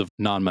realms of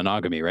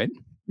non-monogamy, right?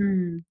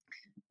 Mm.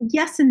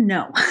 Yes and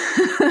no.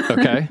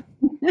 Okay,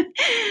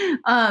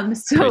 um, pray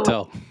so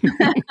tell.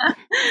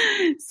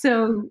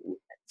 so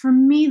for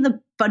me, the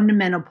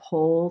fundamental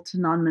pull to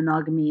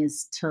non-monogamy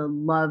is to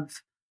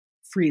love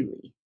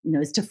freely,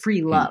 is to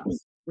free love, Hmm.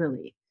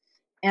 really.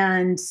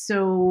 And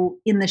so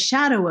in the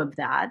shadow of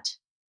that,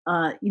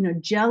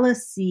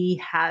 jealousy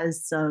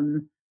has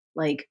some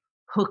like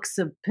hooks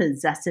of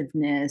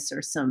possessiveness,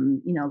 or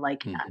some, Hmm.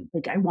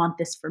 like I want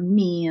this for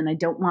me and I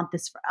don't want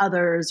this for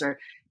others, or,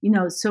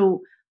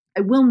 so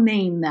I will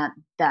name that,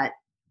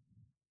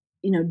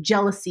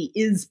 jealousy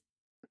is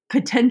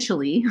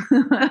potentially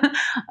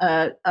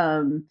a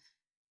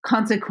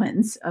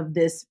consequence of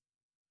this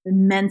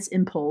immense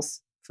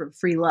impulse for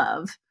free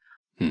love.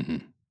 Hmm.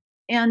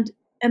 And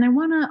I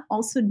want to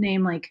also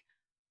name, like,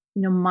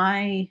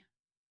 my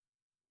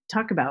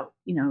talk about,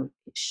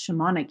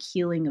 shamanic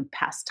healing of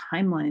past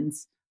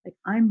timelines. Like,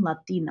 I'm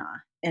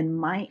Latina, and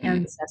my Mm,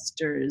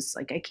 ancestors,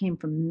 like, I came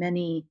from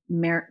many,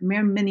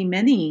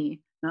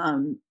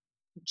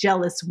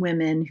 jealous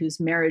women whose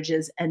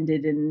marriages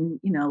ended in,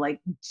 like,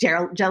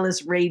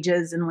 jealous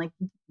rages, and, like,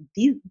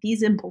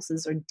 these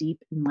impulses are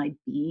deep in my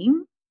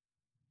being.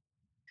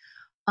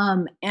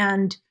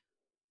 And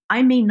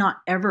I may not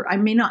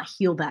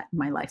heal that in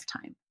my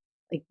lifetime.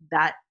 Like,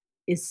 that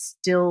is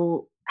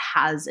still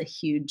has a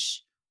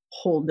huge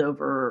hold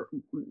over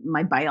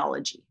my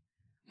biology.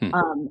 mm,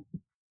 Um,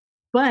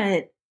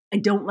 but I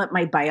don't let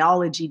my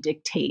biology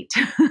dictate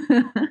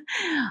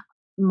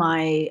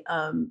my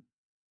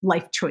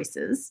life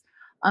choices.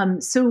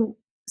 So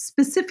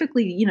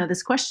specifically,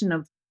 this question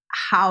of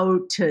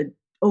how to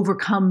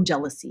overcome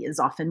jealousy is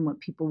often what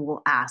people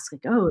will ask.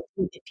 Like, oh,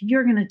 if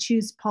you're going to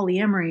choose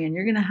polyamory and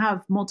you're going to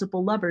have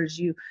multiple lovers,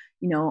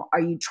 are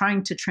you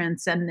trying to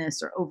transcend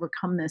this or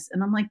overcome this?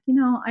 And I'm like,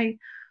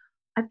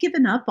 I've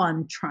given up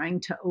on trying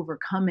to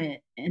overcome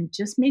it and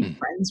just made mm,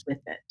 friends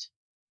with it.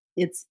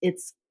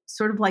 It's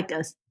sort of like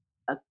a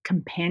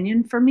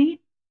companion for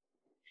me.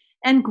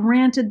 And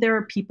granted, there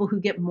are people who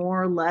get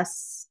more or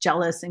less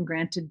jealous, and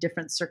granted,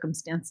 different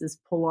circumstances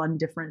pull on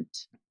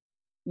different,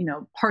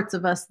 parts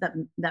of us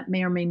that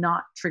may or may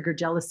not trigger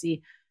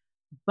jealousy.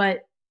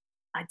 But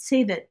I'd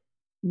say that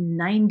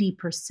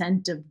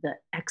 90% of the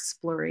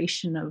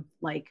exploration of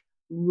like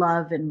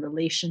love and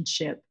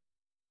relationship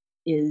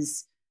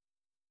is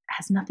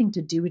has nothing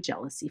to do with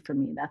jealousy for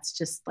me. That's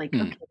just like,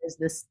 mm. okay, there's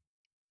this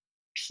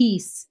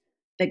piece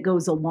that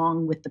goes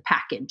along with the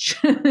package.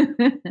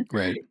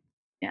 Right.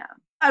 Yeah.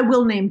 I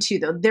will name too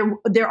though.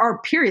 There are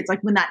periods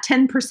like when that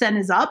 10%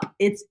 is up,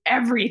 it's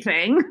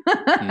everything.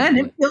 And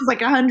it Hmm. feels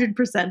like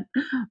 100%,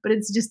 but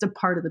it's just a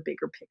part of the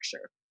bigger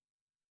picture.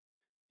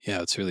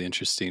 Yeah, it's really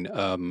interesting.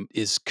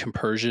 Is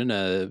compersion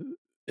an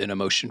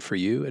emotion for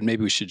you? And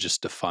maybe we should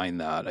just define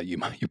that. You're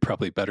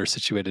probably better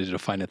situated to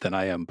define it than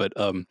I am. But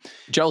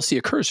jealousy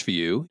occurs for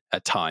you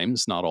at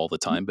times, not all the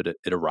time, but it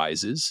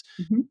arises.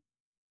 Mhm.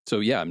 So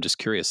yeah, I'm just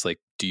curious. Like,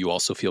 do you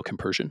also feel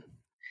compersion?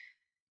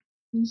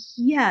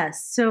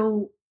 Yes.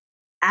 So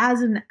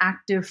as an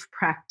active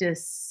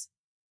practice,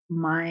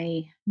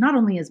 my not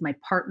only is my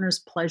partner's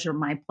pleasure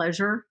my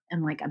pleasure,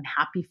 and like I'm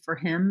happy for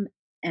him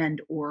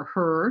and or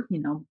her,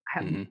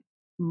 have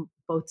Hmm.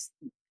 both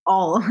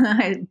all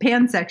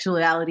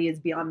pansexuality is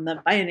beyond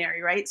the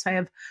binary, right? So I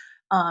have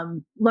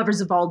lovers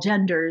of all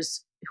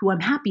genders who I'm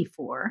happy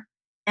for,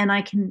 and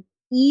I can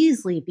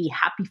easily be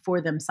happy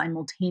for them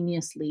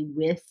simultaneously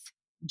with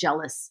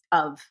jealous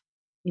of,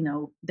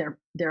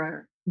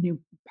 their new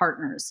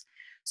partners.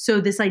 So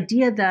this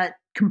idea that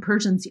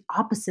compersion's the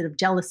opposite of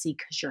jealousy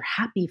because you're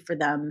happy for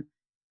them,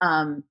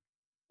 um,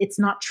 it's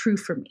not true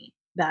for me.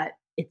 That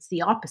it's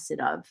the opposite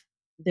of.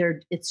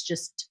 It's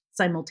just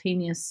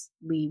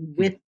simultaneously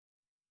with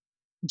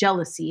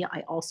jealousy,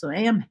 I also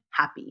am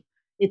happy.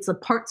 It's a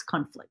parts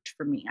conflict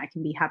for me. I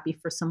can be happy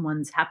for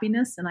someone's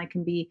happiness, and I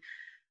can be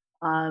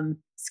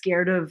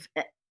scared of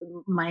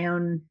my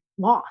own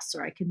loss,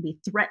 or I can be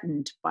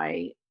threatened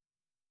by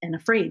and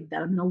afraid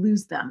that I'm going to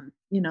lose them.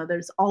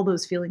 There's all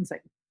those feelings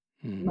that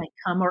Hmm. might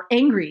come, or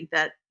angry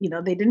that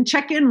they didn't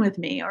check in with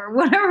me, or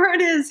whatever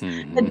it is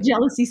Hmm. that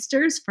jealousy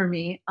stirs for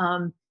me.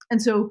 And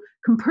so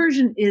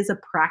compersion is a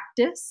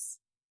practice,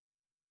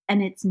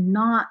 and it's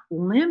not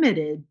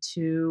limited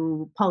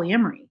to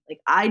polyamory. Like,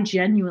 I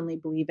genuinely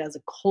believe as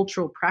a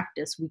cultural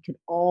practice we could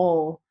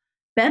all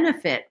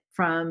benefit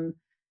from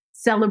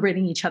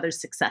celebrating each other's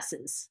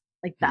successes.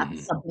 Like, that's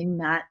Hmm. something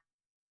that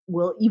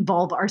will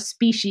evolve our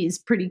species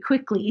pretty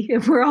quickly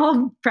if we're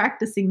all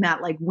practicing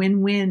that like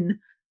win-win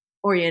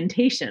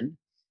orientation.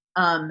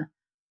 Um,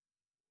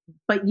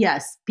 but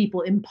yes,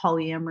 people in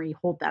polyamory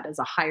hold that as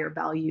a higher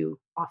value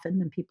often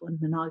than people in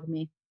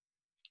monogamy.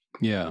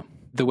 Yeah.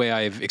 The way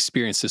I've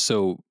experienced this,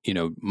 so,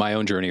 my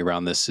own journey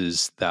around this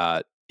is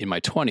that in my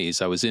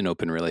 20s, I was in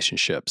open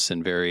relationships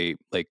and very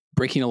like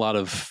breaking a lot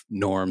of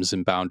norms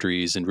and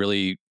boundaries and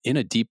really in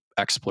a deep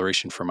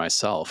exploration for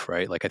myself,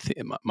 right? Like, I think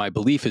my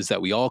belief is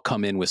that we all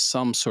come in with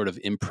some sort of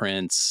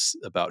imprints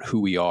about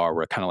who we are.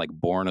 We're kind of like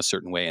born a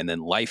certain way, and then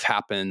life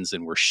happens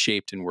and we're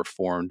shaped and we're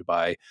formed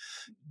by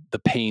the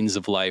pains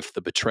of life,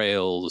 the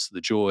betrayals,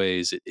 the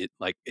joys.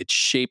 It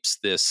shapes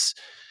this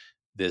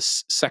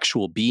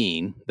sexual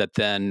being that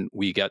then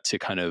we get to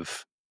kind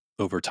of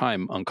over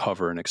time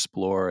uncover and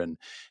explore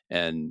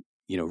and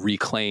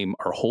reclaim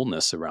our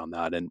wholeness around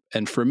that.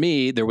 And for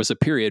me, there was a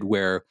period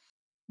where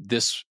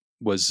this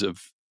was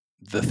of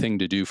the thing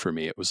to do for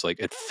me. It was like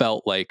it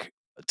felt like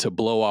to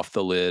blow off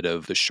the lid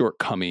of the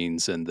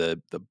shortcomings and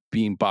the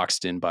being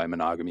boxed in by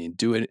monogamy and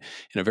do it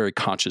in a very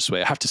conscious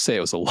way. I have to say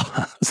it was a lot,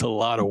 it was a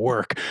lot of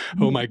work.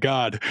 Oh Mhm. my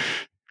God.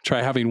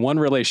 Try having one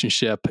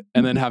relationship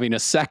and then having a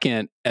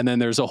second, and then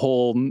there's a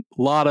whole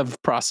lot of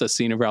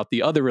processing about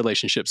the other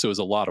relationship. So it was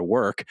a lot of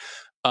work.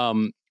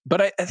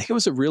 But I think it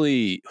was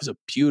a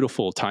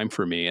beautiful time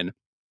for me. And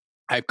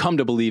I've come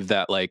to believe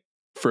that, like,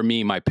 for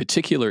me, my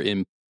particular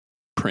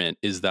imprint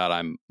is that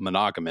I'm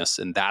monogamous.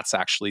 And that's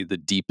actually the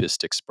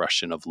deepest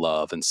expression of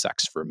love and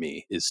sex for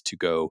me, is to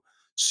go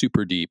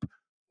super deep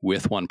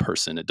with one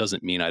person, it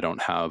doesn't mean I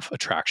don't have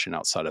attraction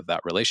outside of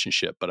that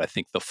relationship. But I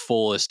think the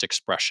fullest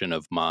expression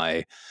of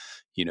my,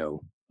 you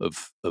know,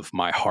 of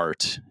my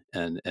heart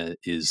and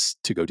is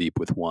to go deep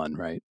with one,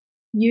 right?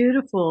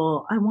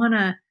 Beautiful. I want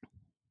to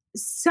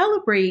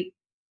celebrate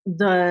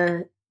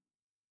the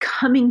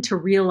coming to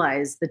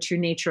realize the true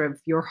nature of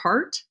your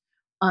heart,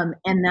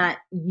 and that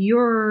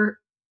your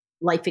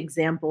life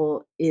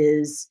example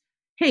is,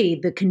 hey,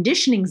 the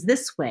conditioning's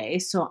this way,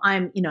 so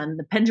I'm, and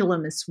the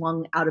pendulum is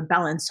swung out of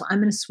balance, so I'm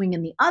going to swing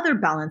in the other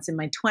balance in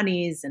my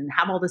 20s and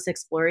have all this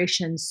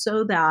exploration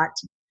so that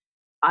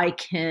I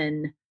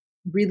can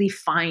really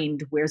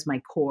find where's my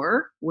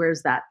core,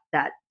 where's that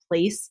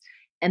place.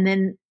 And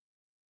then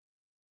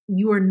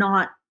you are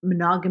not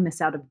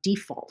monogamous out of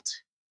default.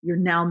 You're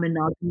now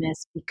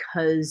monogamous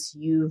because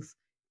you've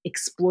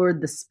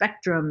explored the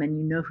spectrum and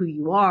you know who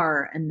you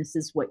are, and this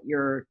is what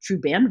your true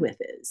bandwidth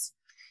is.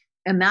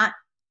 And that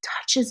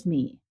touches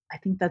me. I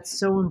think that's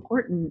so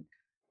important.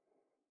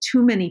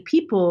 Too many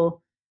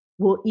people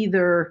will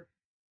either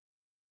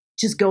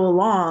just go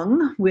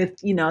along with,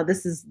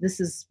 this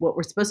is what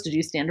we're supposed to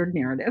do, standard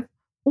narrative,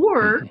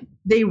 or Hmm.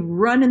 they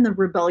run in the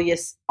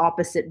rebellious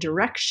opposite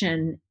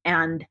direction,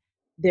 and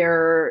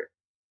they're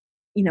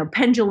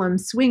pendulum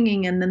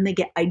swinging, and then they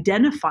get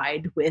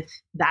identified with,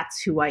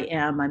 that's who I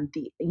am, I'm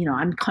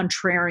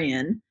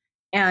contrarian,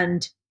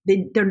 and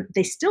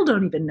they still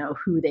don't even know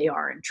who they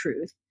are in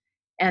truth.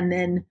 And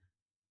then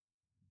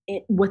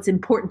what's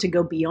important to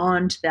go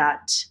beyond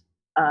that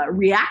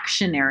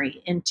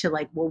reactionary into,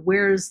 like, well,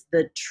 where's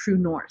the true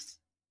north?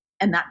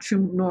 And that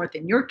true north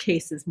in your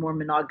case is more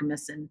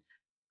monogamous,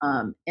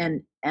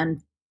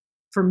 and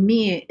for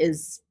me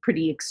is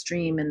pretty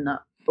extreme in the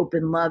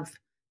open love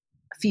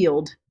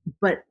field.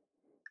 But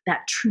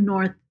that true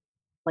north,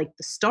 like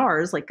the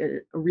stars, like a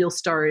real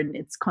star in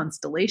its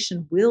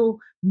constellation, will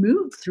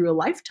move through a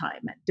lifetime.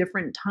 At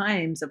different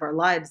times of our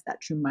lives, that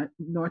true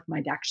north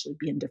might actually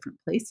be in different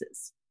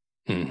places.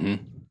 Hmm.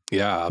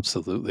 Yeah,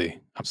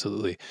 absolutely,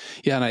 absolutely.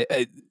 Yeah, and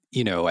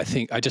I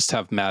think I just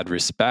have mad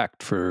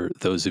respect for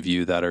those of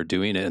you that are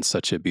doing it in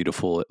such a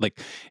beautiful, like,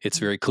 it's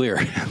very clear.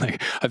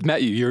 Like, I've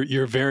met you.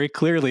 You're very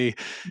clearly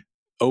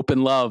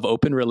open love,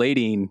 open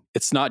relating.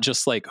 It's not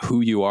just like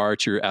who you are,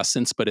 it's your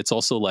essence, but it's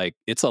also like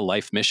it's a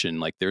life mission.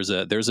 Like, there's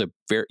a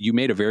very, you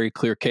made a very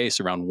clear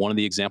case around one of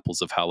the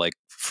examples of how, like,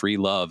 free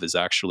love is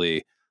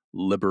actually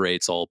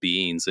liberates all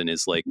beings and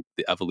is like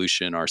the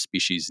evolution our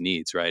species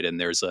needs, right? And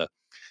there's a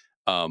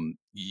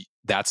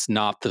that's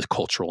not the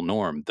cultural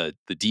norm. The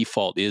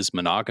default is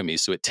monogamy.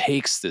 So it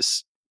takes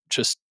this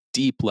just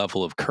deep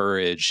level of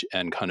courage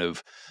and kind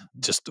of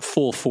just the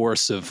full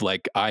force of,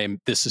 like, I am,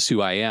 this is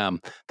who I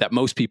am, that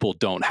most people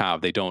don't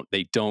have. They don't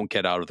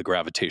get out of the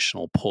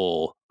gravitational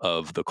pull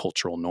of the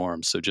cultural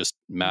norm. So just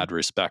mad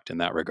respect in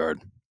that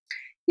regard.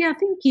 Yeah,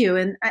 thank you.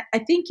 And I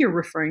think you're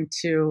referring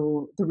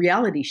to the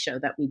reality show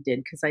that we did,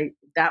 because I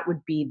that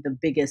would be the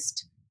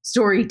biggest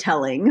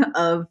storytelling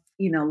of,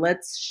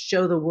 let's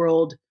show the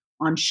world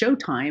on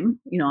Showtime,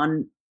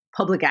 on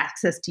public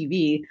access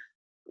TV,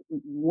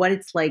 what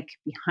it's like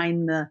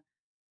behind the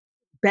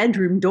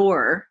bedroom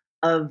door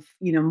of,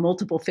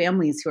 multiple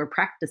families who are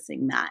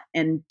practicing that,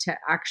 and to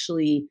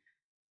actually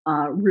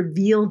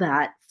reveal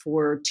that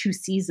for 2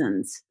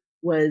 seasons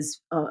was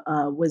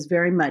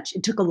very much,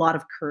 it took a lot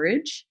of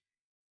courage,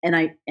 and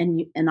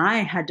I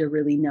had to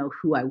really know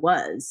who I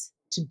was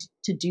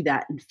to do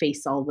that and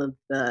face all of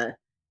the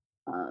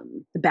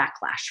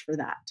backlash for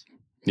that.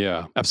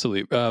 Yeah,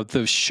 absolutely.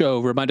 The show,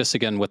 remind us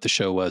again what the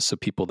show was, so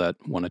people that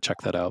want to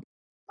check that out.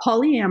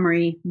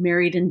 Polyamory,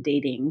 Married and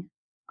Dating,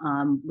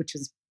 which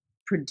is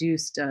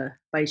produced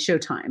by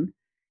Showtime,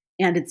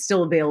 and it's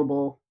still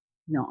available,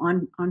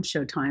 on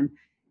Showtime.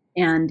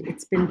 And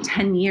it's been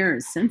 10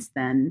 years since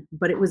then,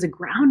 but it was a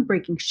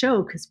groundbreaking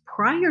show because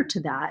prior to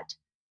that,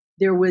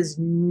 there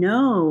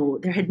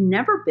had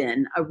never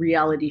been a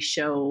reality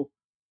show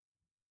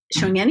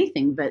showing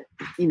anything but,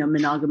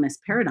 monogamous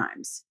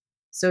paradigms.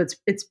 So it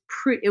was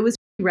pretty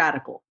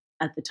radical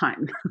at the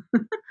time.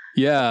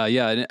 Yeah,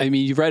 yeah. And I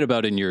mean, you write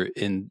about in your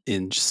in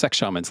Sex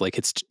Shamans, like,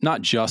 it's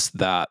not just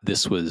that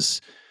this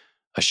was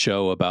a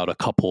show about a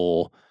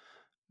couple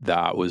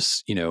that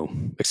was,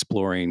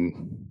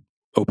 exploring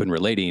open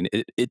relating.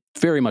 It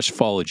very much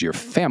followed your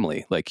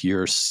family. Like,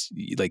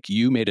 like,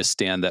 you made a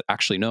stand that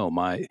actually, no,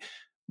 my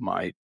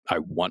I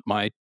want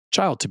my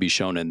child to be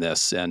shown in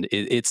this, and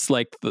it's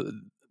like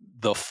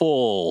the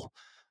full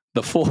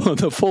the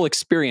full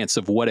experience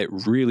of what it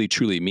really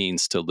truly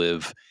means to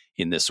live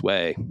in this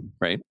way,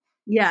 right?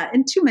 Yeah,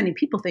 and too many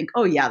people think,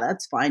 "Oh, yeah,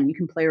 that's fine. You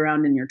can play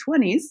around in your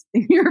 20s."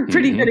 You're a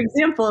pretty good Hmm.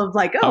 example of,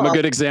 like, I'm a "Oh,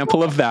 good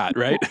example of that,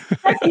 right?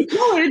 back in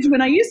college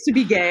when I used to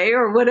be gay,"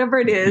 or whatever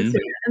it is. Hmm.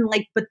 And,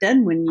 like, but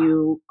then when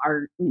you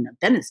are,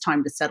 then it's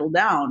time to settle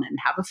down and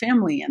have a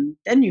family, and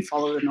then you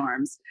follow the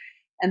norms.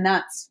 And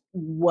that's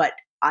what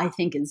I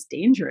think is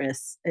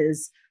dangerous,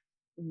 is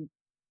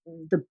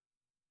the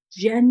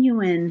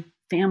genuine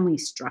family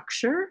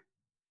structure.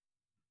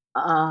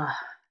 Uh,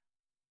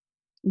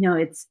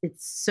 it's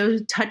so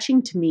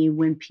touching to me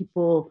when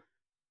people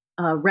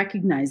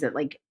recognize it.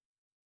 Like,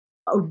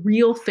 a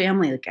real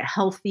family, like a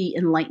healthy,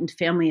 enlightened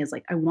family is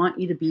like, I want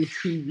you to be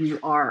who you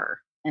are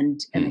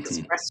and Hmm.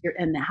 express your,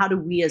 and how do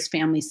we as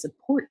families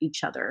support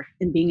each other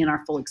in being in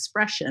our full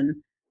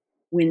expression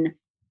when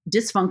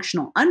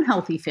dysfunctional,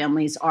 unhealthy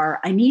families are,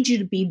 I need you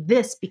to be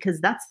this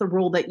because that's the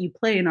role that you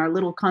play in our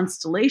little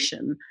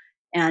constellation.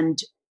 And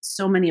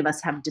so many of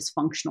us have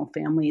dysfunctional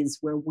families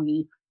where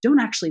we don't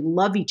actually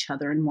love each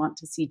other and want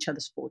to see each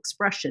other's full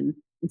expression.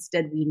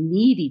 Instead, we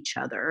need each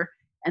other.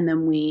 And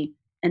then we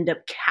end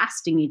up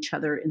casting each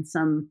other in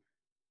some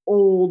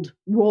old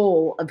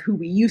role of who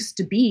we used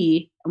to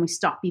be, and we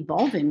stop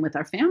evolving with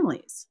our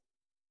families.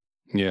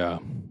 Yeah.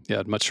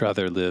 Yeah. I'd much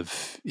rather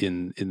live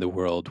in the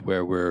world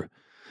where we're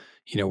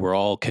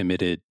all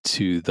committed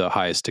to the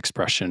highest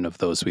expression of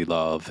those we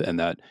love, and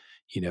that,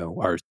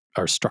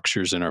 our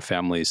structures and our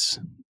families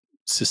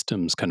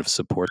systems kind of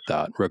support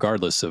that,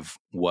 regardless of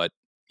what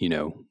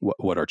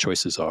our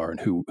choices are and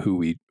who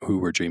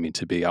we're dreaming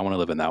to be. I want to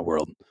live in that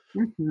world.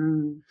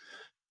 Mhm.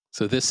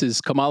 So this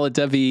is Kamala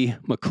Devi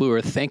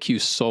McClure. Thank you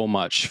so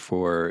much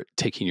for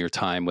taking your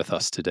time with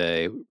us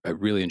today. I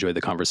really enjoyed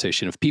the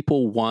conversation. If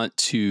people want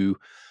to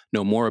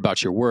know more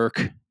about your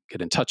work, get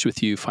in touch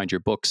with you, find your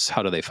books,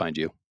 how do they find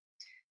you?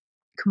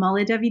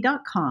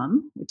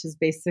 kamaladevi.com, which is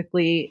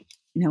basically,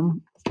 you know,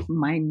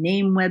 my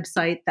name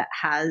website that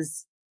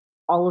has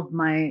all of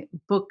my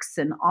books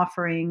and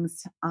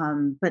offerings.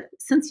 But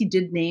since you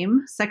did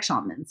name Sex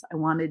Shamans, I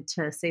wanted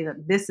to say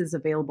that this is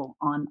available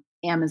on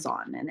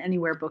Amazon and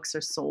anywhere books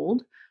are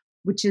sold,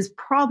 which is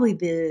probably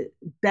the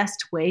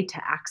best way to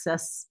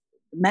access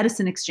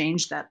medicine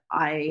exchange that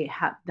I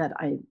have, that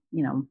I,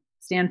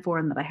 stand for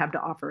and that I have to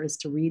offer, is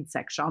to read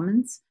Sex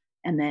Shamans.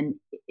 And then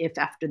if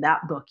after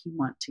that book you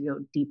want to go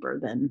deeper,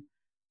 then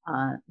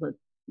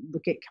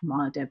look at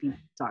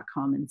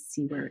kamaladevi.com and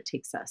see where it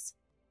takes us.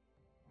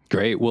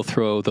 Great. We'll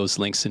throw those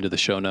links into the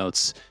show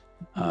notes.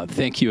 Mhm.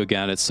 Thank you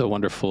again. It's so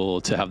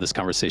wonderful to have this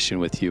conversation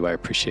with you. I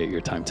appreciate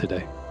your time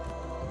today.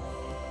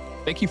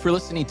 Thank you for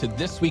listening to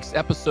this week's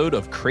episode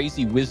of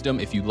Crazy Wisdom.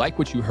 If you like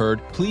what you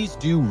heard, please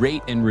do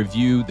rate and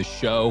review the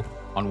show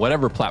on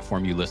whatever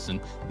platform you listen.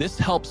 This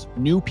helps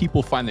new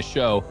people find the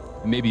show.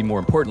 And maybe more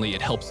importantly,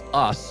 it helps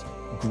us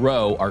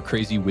grow our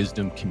Crazy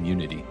Wisdom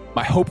community.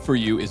 My hope for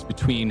you is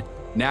between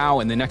now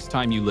and the next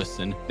time you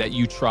listen, that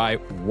you try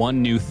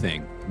one new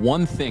thing,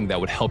 one thing that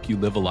would help you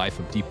live a life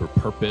of deeper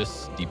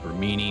purpose, deeper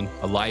meaning,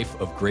 a life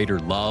of greater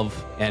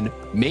love. And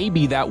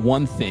maybe that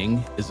one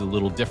thing is a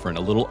little different,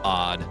 a little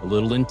odd, a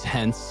little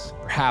intense,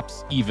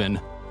 perhaps even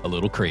a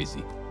little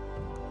crazy.